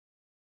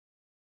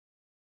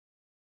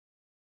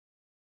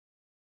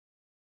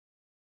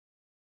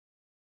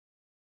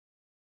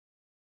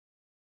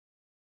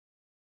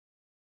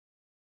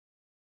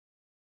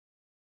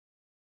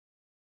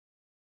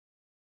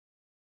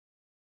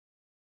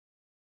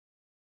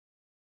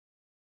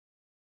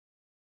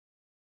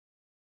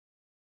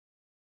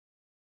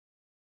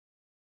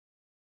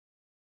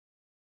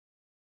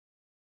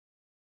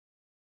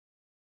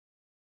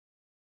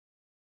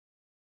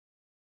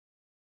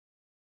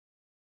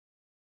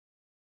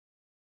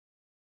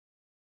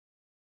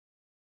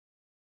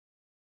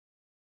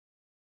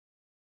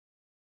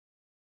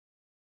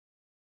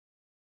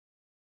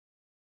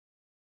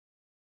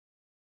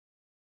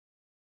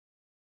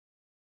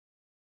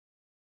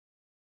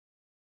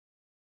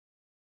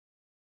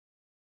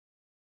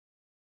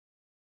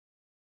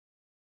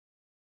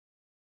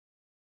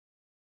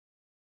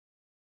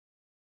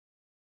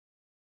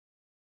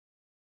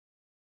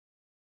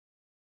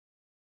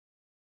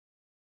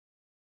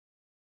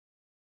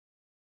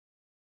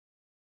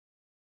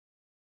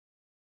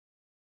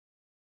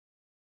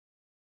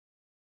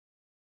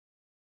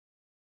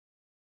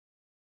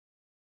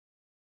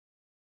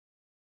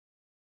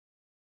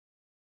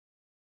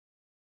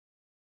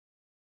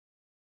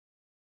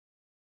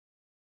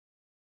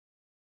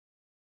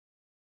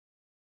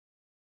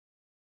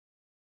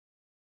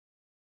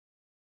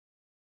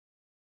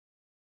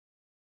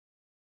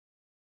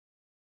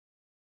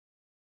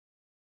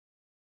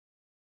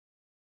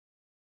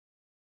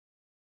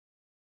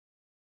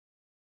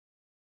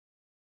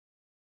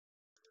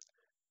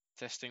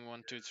 Testing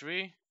 1, 2,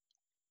 3.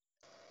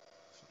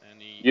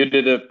 You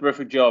did a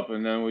perfect job,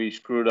 and then we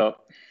screwed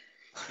up.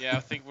 Yeah, I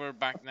think we're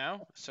back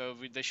now, so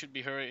they should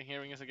be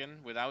hearing us again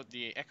without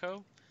the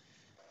echo.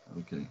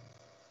 Okay.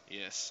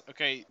 Yes.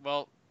 Okay.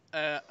 Well,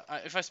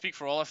 if I speak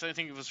for all, I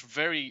think it was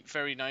very,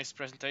 very nice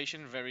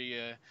presentation,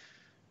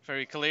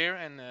 very clear,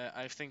 and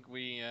I think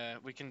we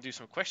can do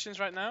some questions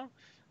right now.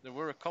 There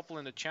were a couple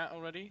in the chat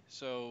already.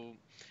 So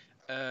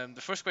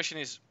the first question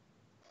is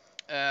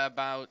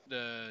about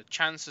the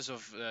chances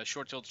of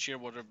short-tailed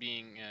shearwater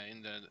being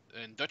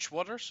in Dutch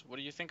waters. What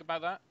do you think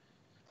about that?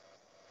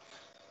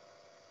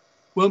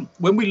 Well,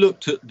 when we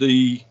looked at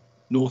the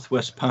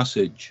Northwest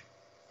Passage,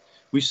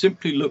 we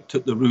simply looked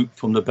at the route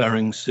from the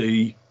Bering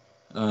Sea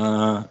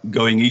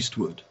going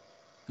eastward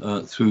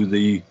through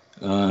the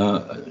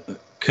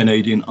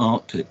Canadian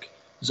Arctic.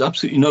 There's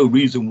absolutely no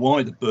reason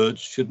why the birds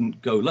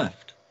shouldn't go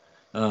left,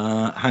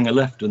 hang a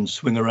left and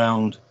swing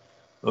around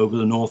over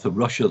the north of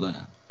Russia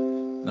there.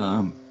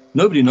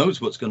 Nobody knows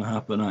what's going to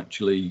happen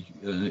actually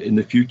in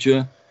the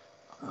future.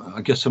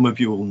 I guess some of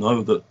you will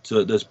know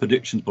that there's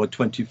predictions by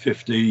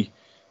 2050,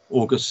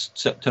 August,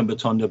 September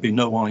time, there'll be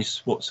no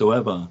ice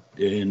whatsoever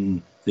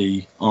in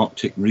the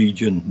Arctic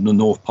region, the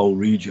North Pole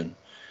region.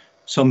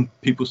 Some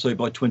people say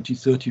by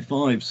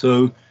 2035.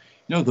 So, you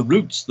know, the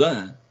route's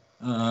there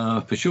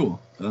for sure.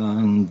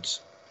 And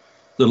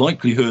the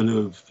likelihood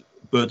of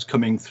birds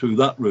coming through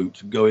that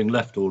route, going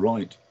left or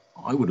right,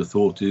 I would have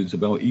thought is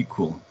about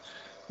equal.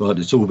 But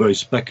it's all very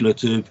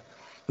speculative.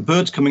 The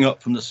birds coming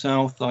up from the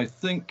south, I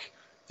think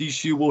these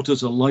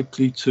shearwaters are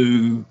likely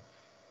to,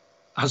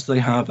 as they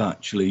have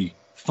actually,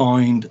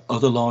 find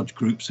other large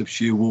groups of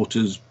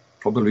shearwaters,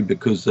 probably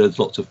because there's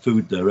lots of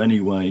food there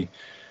anyway,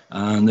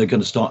 and they're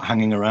going to start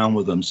hanging around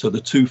with them. So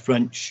the two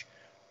French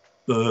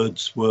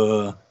birds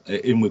were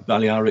in with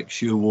Balearic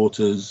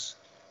shearwaters.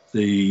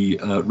 The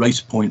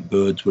race point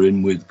birds were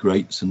in with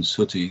greats and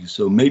sooties.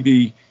 So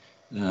maybe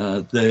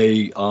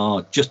they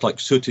are, just like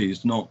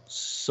sooties, not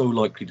so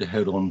likely to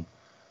head on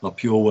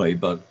up your way,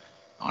 but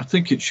I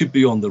think it should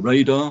be on the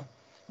radar.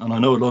 And I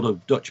know a lot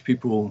of Dutch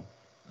people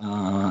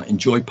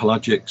enjoy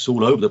pelagics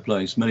all over the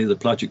place. Many of the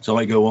pelagics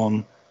I go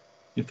on,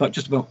 in fact,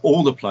 just about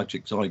all the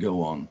pelagics I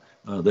go on,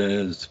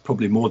 there's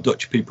probably more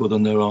Dutch people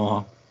than there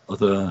are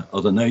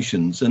other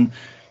nations. And,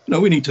 you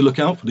know, we need to look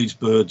out for these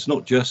birds,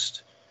 not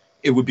just,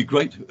 it would be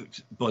great,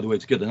 by the way,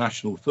 to get a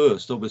national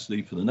first,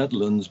 obviously, for the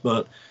Netherlands,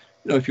 but,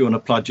 you know, if you're on a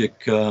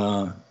pelagic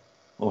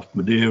off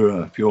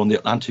Madeira, if you're on the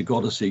Atlantic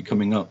Odyssey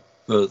coming up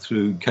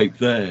through Cape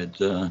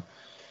Verde,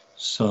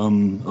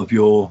 some of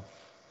your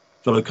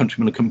fellow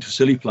countrymen are coming to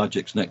Scilly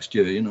pelagics next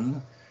year, you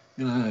know,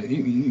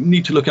 you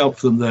need to look out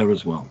for them there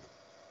as well.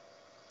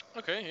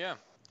 Okay, yeah.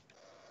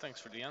 Thanks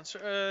for the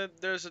answer.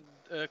 There's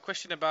a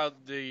question about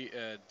the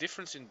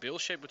difference in bill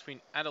shape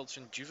between adults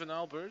and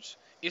juvenile birds.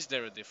 Is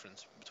there a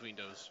difference between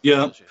those?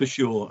 Yeah, for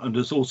sure. And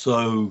there's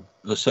also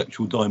a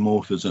sexual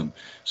dimorphism.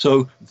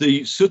 So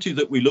the sooty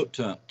that we looked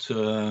at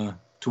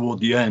toward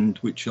the end,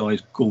 which I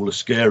call a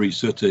scary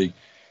sooty,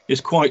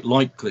 it's quite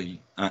likely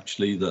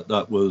actually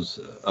that was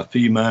a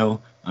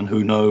female, and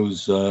who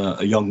knows,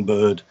 a young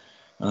bird.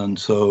 And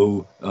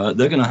so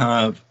they're going to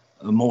have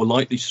a more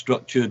lightly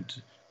structured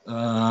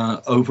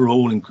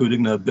overall,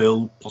 including their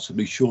bill,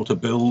 possibly shorter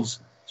bills,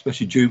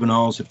 especially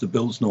juveniles if the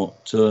bill's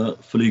not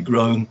fully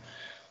grown.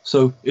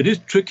 So it is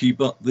tricky,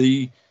 but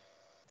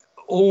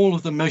all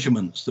of the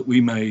measurements that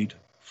we made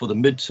for the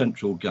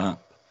mid-central gap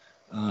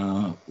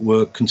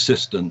were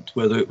consistent,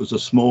 whether it was a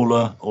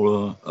smaller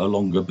or a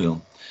longer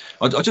bill.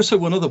 I'll just say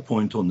one other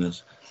point on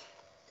this.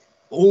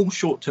 All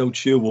short-tailed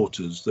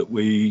shearwaters that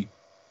we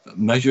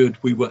measured,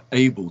 we were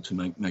able to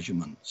make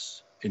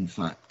measurements, in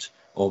fact,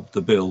 of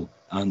the bill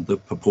and the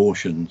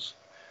proportions.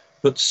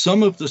 But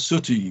some of the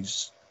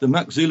sooties, the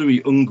maxillary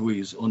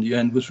unguis on the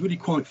end was really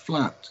quite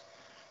flat,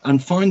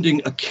 and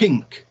finding a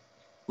kink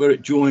where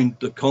it joined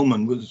the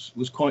common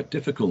was quite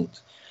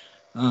difficult.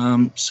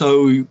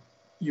 So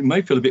you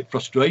may feel a bit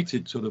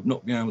frustrated, sort of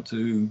not being able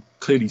to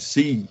clearly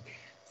see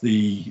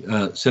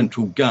the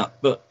central gap,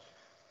 but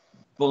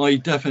by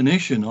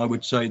definition, I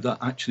would say that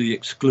actually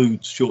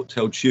excludes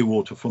short-tailed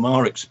shearwater from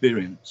our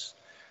experience,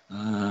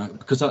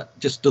 because that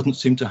just doesn't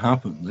seem to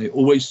happen. They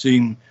always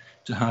seem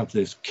to have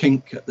this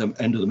kink at the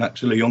end of the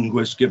maxillary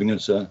unguis, giving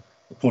us a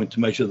point to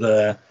measure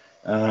there,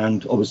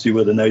 and obviously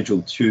where the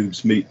nasal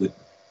tubes meet the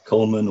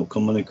culmen or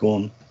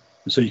culminicorn,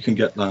 and so you can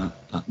get that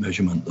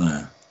measurement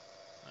there.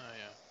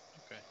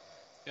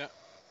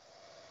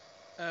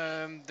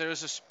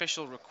 There's a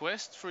special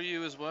request for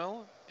you as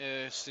well,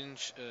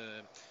 since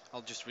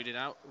I'll just read it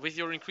out. With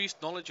your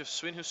increased knowledge of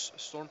Swinhus,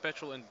 storm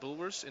petrel and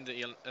bulwers in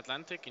the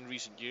Atlantic in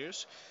recent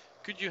years,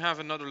 could you have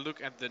another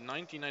look at the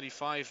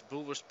 1995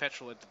 bulwers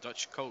petrel at the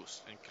Dutch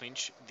coast and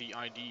clinch the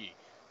ID?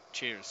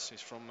 Cheers.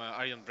 It's from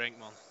Arjan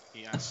Brenkman.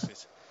 He asks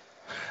it.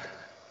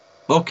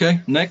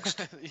 Okay,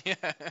 next. Yeah.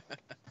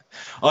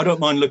 I don't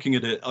mind looking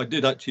at it. I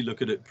did actually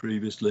look at it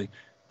previously,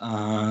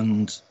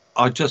 and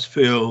I just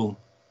feel,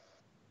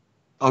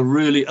 I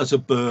really, as a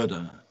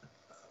birder,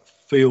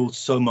 feel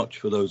so much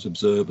for those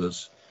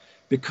observers,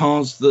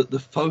 because the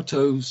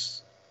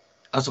photos,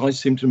 as I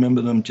seem to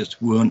remember them,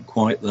 just weren't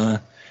quite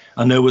there.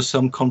 And there was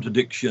some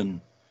contradiction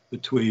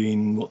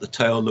between what the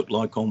tail looked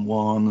like on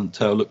one and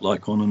tail looked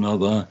like on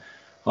another.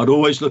 I'd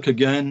always look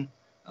again,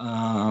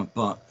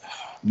 but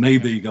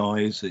maybe,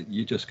 guys,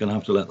 you're just going to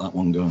have to let that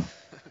one go.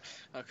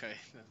 Okay,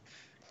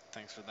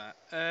 thanks for that.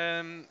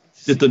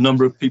 Did the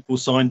number of people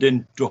signed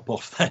in drop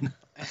off then?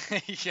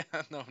 Yeah,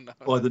 no.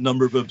 By the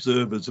number of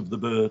observers of the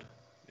bird?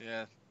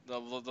 Yeah,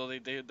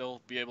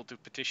 they'll be able to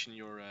petition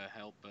your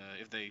help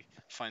if they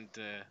find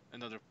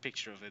another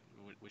picture of it,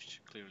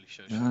 which clearly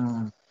shows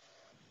your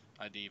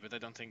ID. But I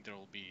don't think there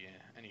will be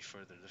any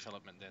further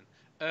development then.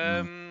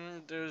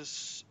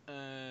 There's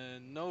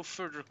no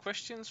further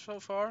questions so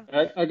far.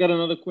 I got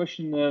another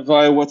question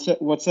via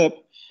WhatsApp.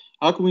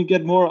 How can we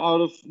get more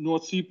out of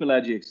North Sea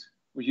pelagics?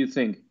 What do you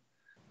think?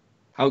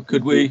 How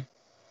could we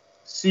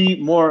see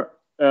more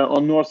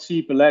on North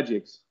Sea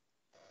pelagics?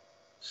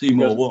 See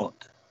more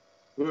what?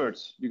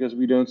 Birds, because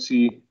we don't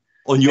see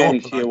on your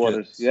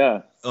shearwaters.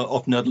 Yeah.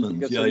 Off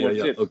Netherlands. Yeah.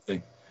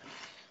 Okay.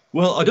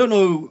 Well, I don't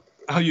know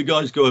how you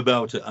guys go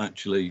about it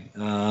actually.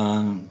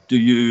 Do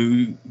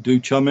you do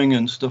chumming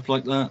and stuff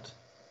like that?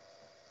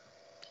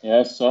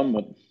 Yeah, some,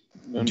 but.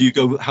 Do you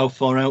go? How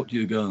far out do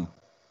you go?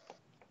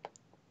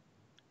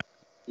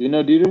 Do you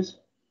know Dieders?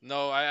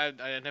 No, I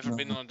never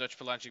been on a Dutch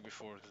pelagic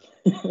before.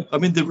 I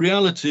mean, the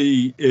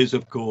reality is,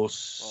 of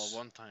course.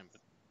 Well, one time. But...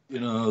 You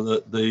know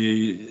that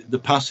the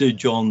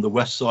passage on the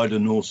west side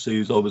of North Sea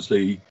is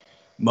obviously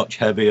much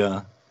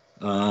heavier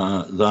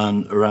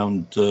than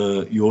around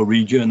your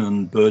region,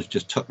 and birds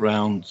just tuck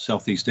round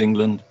southeast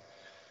England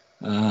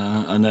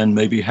and then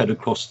maybe head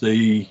across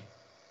the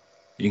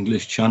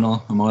English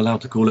Channel. Am I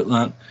allowed to call it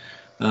that?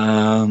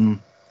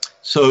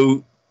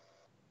 So,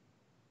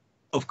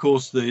 of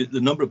course, the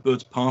number of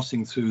birds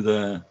passing through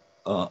there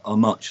are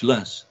much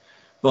less,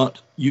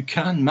 but you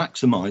can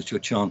maximise your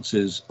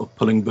chances of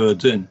pulling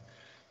birds in.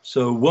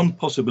 So one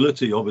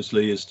possibility,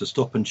 obviously, is to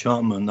stop and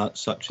chum, and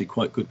that's actually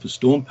quite good for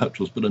storm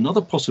petrels. But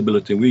another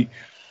possibility, we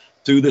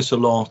do this a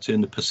lot in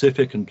the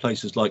Pacific and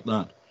places like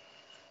that,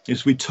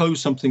 is we tow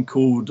something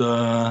called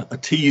a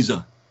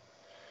teaser.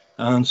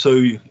 And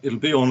so it'll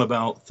be on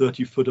about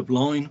 30 foot of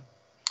line,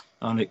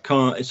 and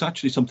it's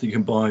actually something you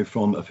can buy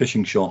from a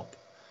fishing shop.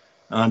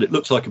 And it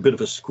looks like a bit of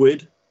a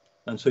squid,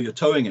 and so you're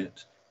towing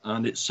it,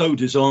 and it's so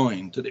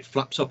designed that it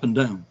flaps up and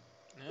down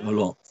a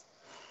lot.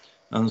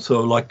 And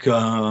so, like,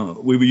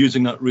 we were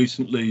using that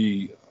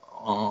recently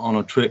on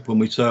a trip when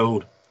we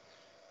sailed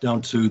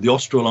down to the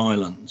Austral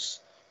Islands,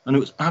 and it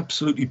was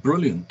absolutely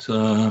brilliant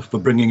for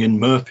bringing in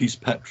Murphy's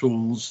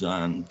petrels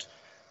and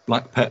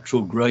black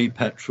petrel, grey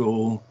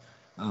petrel,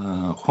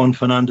 Juan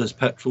Fernandez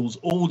petrels,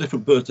 all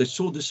different birds. They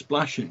saw this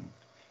splashing,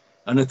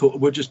 and they thought,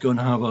 we're just going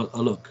to have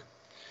a look.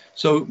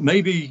 So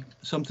maybe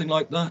something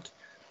like that.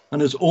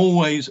 And there's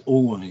always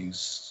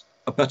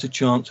a better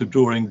chance of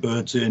drawing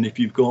birds in if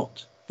you've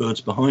got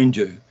birds behind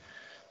you.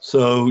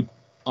 So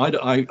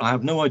I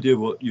have no idea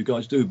what you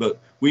guys do, but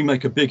we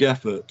make a big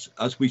effort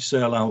as we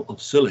sail out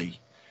of Scilly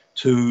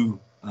to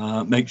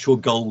make sure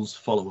gulls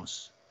follow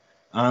us,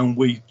 and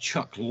we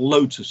chuck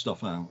loads of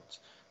stuff out.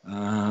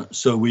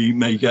 So we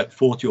may get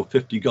 40 or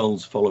 50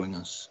 gulls following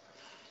us,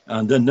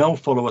 and then they'll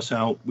follow us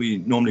out. We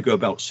normally go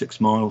about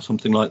 6 miles,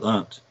 something like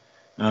that.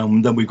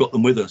 Then we've got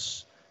them with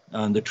us,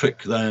 and the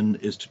trick then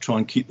is to try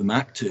and keep them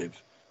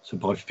active. So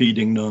by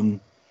feeding them,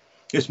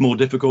 it's more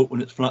difficult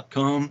when it's flat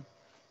calm,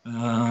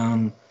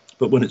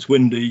 but when it's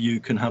windy, you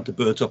can have the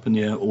birds up in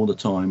the air all the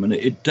time, and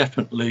it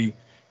definitely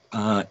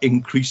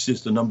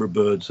increases the number of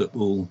birds that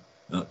will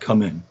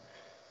come in.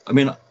 I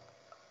mean,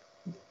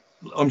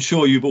 I'm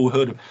sure you've all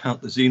heard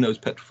about the Xenos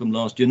petrel from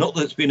last year. Not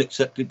that it's been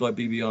accepted by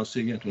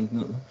BBRC yet.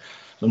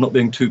 I'm not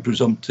being too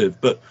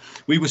presumptive, but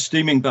we were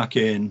steaming back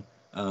in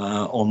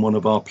on one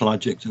of our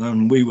pelagics,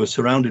 and we were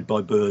surrounded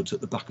by birds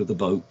at the back of the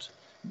boat,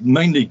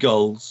 mainly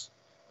gulls,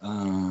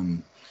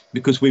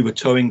 because we were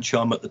towing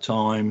chum at the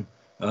time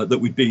that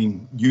we'd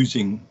been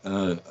using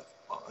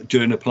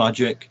during a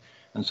pelagic,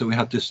 and so we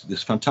had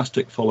this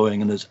fantastic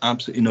following, and there's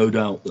absolutely no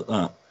doubt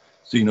that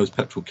Xenos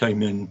petrel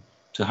came in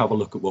to have a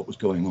look at what was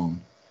going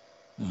on,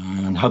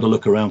 and had a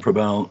look around for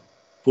about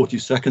 40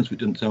 seconds, which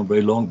didn't sound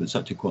very long, but it's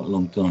actually quite a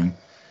long time,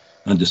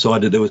 and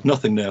decided there was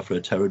nothing there for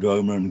a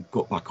pterodroma, and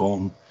got back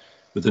on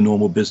with the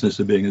normal business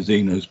of being a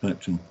Xenos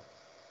petrel.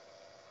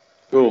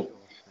 Cool.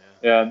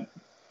 Yeah.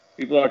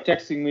 People are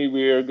texting me.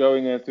 We are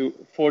going to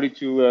 40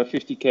 to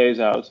 50 k's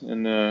out,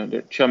 and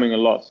they're chumming a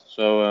lot.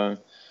 So a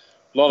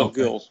lot of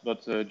gulls,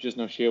 but just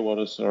no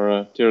shearwaters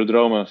or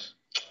pterodromas.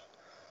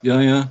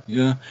 Yeah.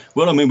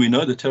 Well, I mean, we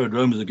know the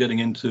pterodromas are getting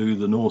into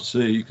the North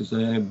Sea because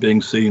they're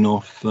being seen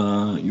off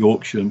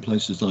Yorkshire and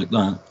places like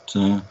that.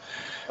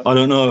 I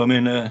don't know. I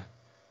mean, I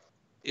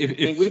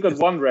think we got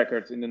one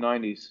record in the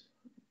 90s.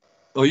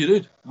 Oh, you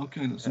did?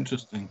 Okay, that's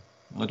interesting.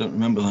 I don't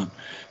remember that.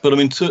 But I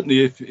mean,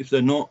 certainly if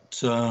they're not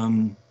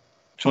trying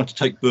to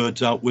take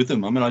birds out with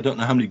them, I mean, I don't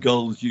know how many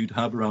gulls you'd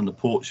have around the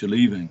ports you're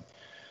leaving,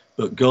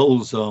 but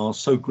gulls are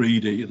so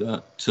greedy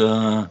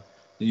that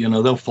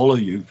they'll follow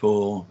you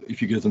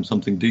if you give them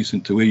something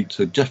decent to eat.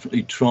 So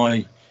definitely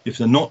try, if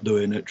they're not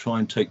doing it, try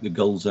and take the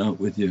gulls out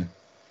with you.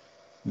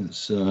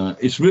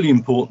 It's really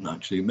important,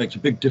 actually. It makes a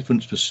big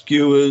difference for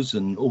skewers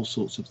and all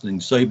sorts of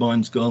things,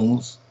 Sabine's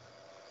gulls.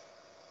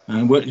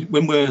 And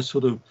when we're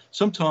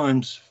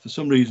sometimes, for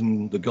some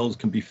reason, the gulls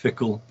can be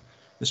fickle,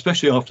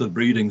 especially after the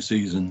breeding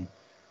season.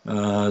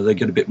 They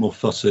get a bit more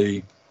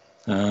fussy,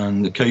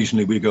 and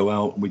occasionally we go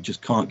out and we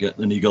just can't get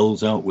any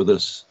gulls out with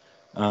us.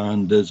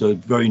 And there's a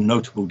very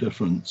notable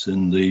difference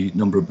in the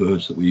number of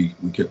birds that we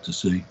get to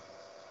see.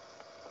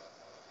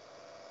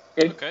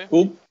 Okay,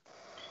 cool.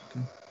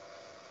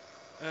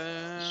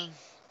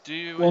 Do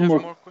you have more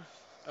questions?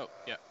 Oh,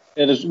 yeah.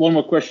 Yeah, there's one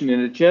more question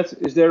in the chat.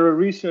 Is there a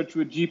research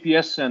with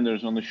GPS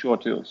senders on the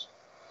short tails?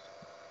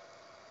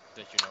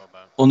 That you know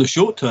about? On the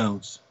short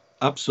tails,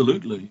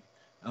 absolutely.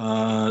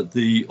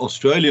 The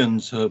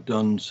Australians have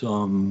done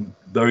some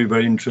very,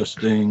 very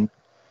interesting,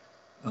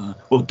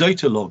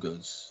 data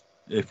loggers.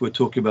 If we're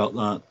talking about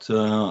that,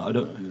 I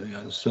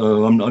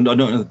don't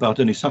know about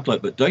any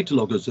satellite, but data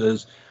loggers,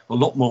 there's a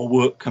lot more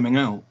work coming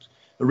out.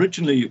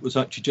 Originally, it was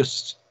actually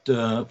just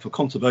for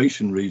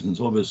conservation reasons,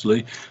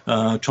 obviously,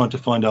 trying to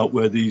find out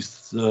where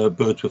these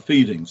birds were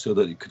feeding so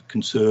that it could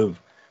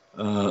conserve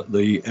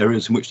the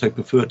areas in which they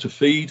prefer to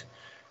feed.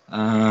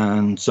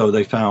 And so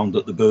they found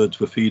that the birds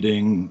were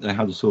feeding, they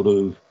had a sort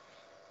of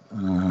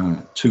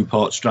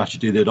two-part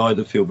strategy. They'd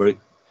either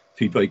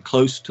feed very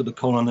close to the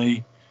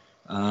colony,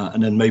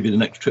 and then maybe the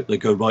next trip they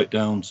go right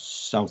down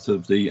south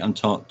of the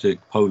Antarctic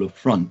polar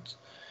front.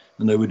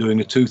 And they were doing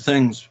the two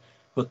things.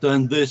 But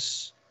then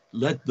this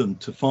led them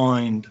to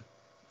find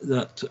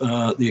that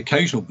the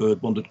occasional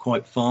bird wandered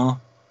quite far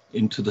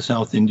into the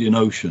South Indian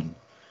Ocean.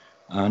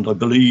 And I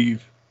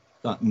believe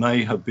that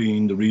may have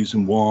been the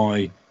reason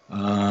why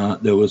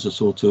there was a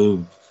sort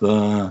of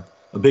a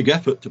big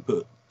effort to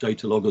put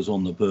data loggers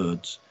on the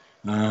birds.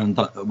 And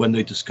that when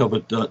they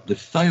discovered that the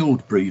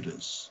failed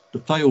breeders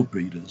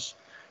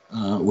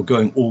were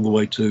going all the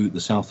way to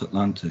the South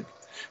Atlantic,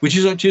 which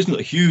isn't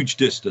a huge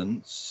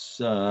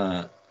distance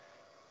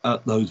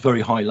at those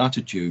very high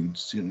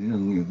latitudes.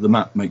 The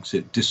map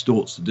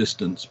distorts the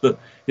distance, but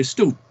it's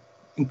still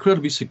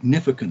incredibly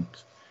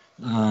significant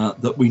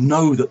that we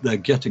know that they're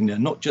getting there,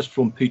 not just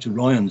from Peter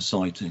Ryan's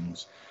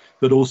sightings,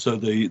 but also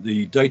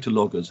the data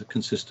loggers are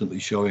consistently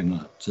showing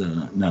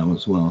that now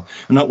as well.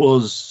 And that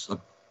was,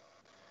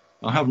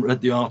 I haven't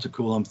read the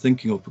article I'm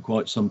thinking of for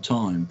quite some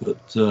time,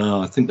 but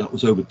I think that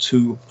was over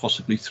 2,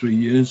 possibly 3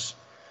 years,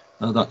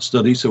 that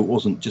study. So it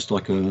wasn't just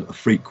like a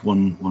freak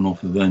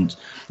one-off event.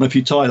 And if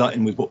you tie that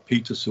in with what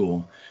Peter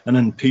saw, and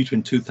then Peter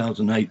in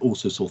 2008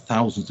 also saw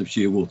thousands of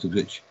shearwaters,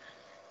 which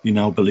he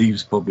now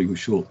believes probably were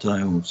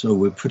short-tailed. So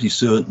we're pretty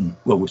certain,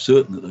 we're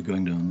certain that they're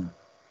going down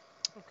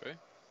there. Okay.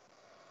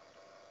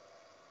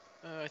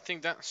 I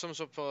think that sums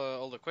up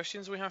all the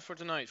questions we have for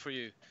tonight for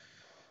you.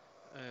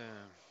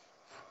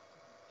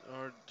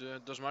 Or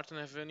does Martin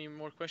have any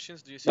more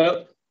questions? Do you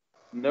see?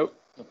 No.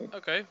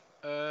 Okay.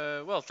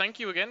 Well, thank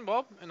you again,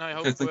 Bob, and I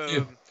hope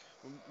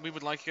we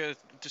would like to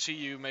see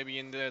you maybe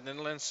in the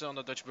Netherlands on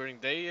the Dutch Birding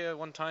Day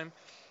one time.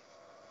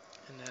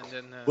 And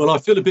then. Well, I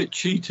feel a bit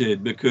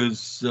cheated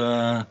because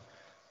the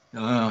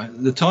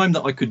time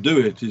that I could do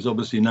it is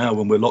obviously now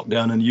when we're locked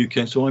down in the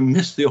UK, so I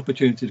missed the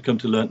opportunity to come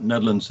to the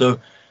Netherlands. So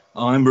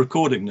I'm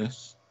recording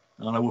this,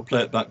 and I will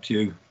play it back to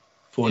you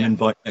for an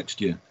invite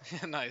next year.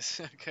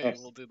 Nice. Okay,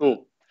 we'll do cool.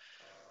 that.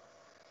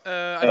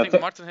 I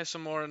think Martin has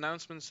some more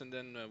announcements, and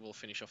then we'll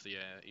finish off the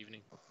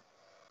evening.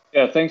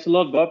 Yeah, thanks a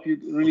lot, Bob. You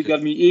really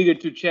got me eager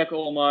to check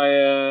all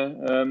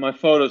my my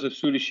photos of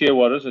Swedish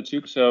shearwaters I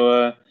took.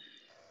 So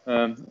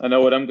I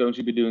know what I'm going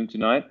to be doing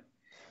tonight.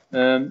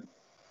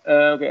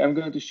 Okay, I'm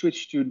going to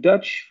switch to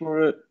Dutch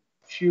for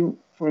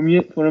a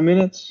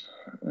minute.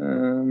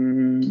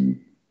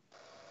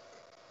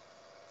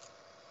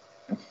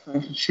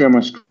 I'll share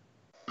my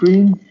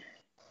screen.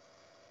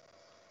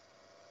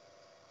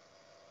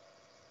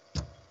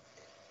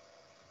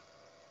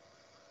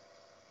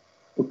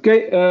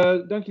 Oké,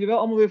 dank jullie wel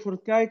allemaal weer voor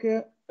het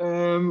kijken.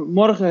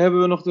 Morgen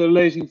hebben we nog de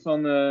lezing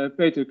van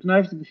Peter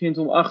Knuyf. Die begint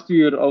om 8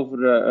 uur over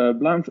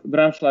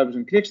braamsluipers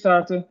en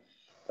kwikstaarten.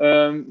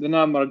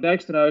 Daarna Mark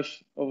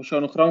Dijksterhuis over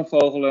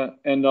sonograamvogelen.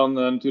 En dan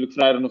natuurlijk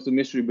vrijdag nog de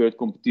Mystery Bird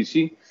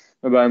competitie.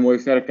 Waarbij een mooie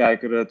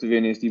verrekijker te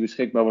winnen is die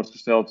beschikbaar wordt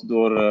gesteld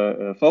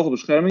door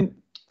Vogelbescherming.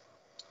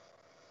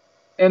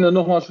 En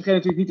nogmaals, vergeet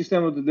natuurlijk niet te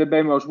stemmen op de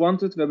DB Most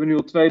Wanted. We hebben nu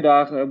al 2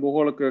 dagen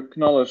behoorlijke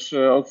knallers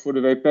ook voor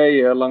de WP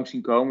langs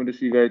zien komen. Dus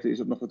wie weet is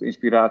dat nog wat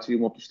inspiratie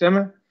om op te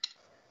stemmen.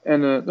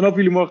 En dan hopen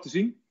jullie morgen te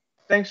zien.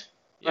 Thanks.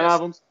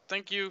 Goedenavond.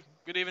 Thank you.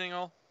 Good evening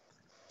all.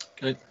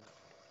 Okay.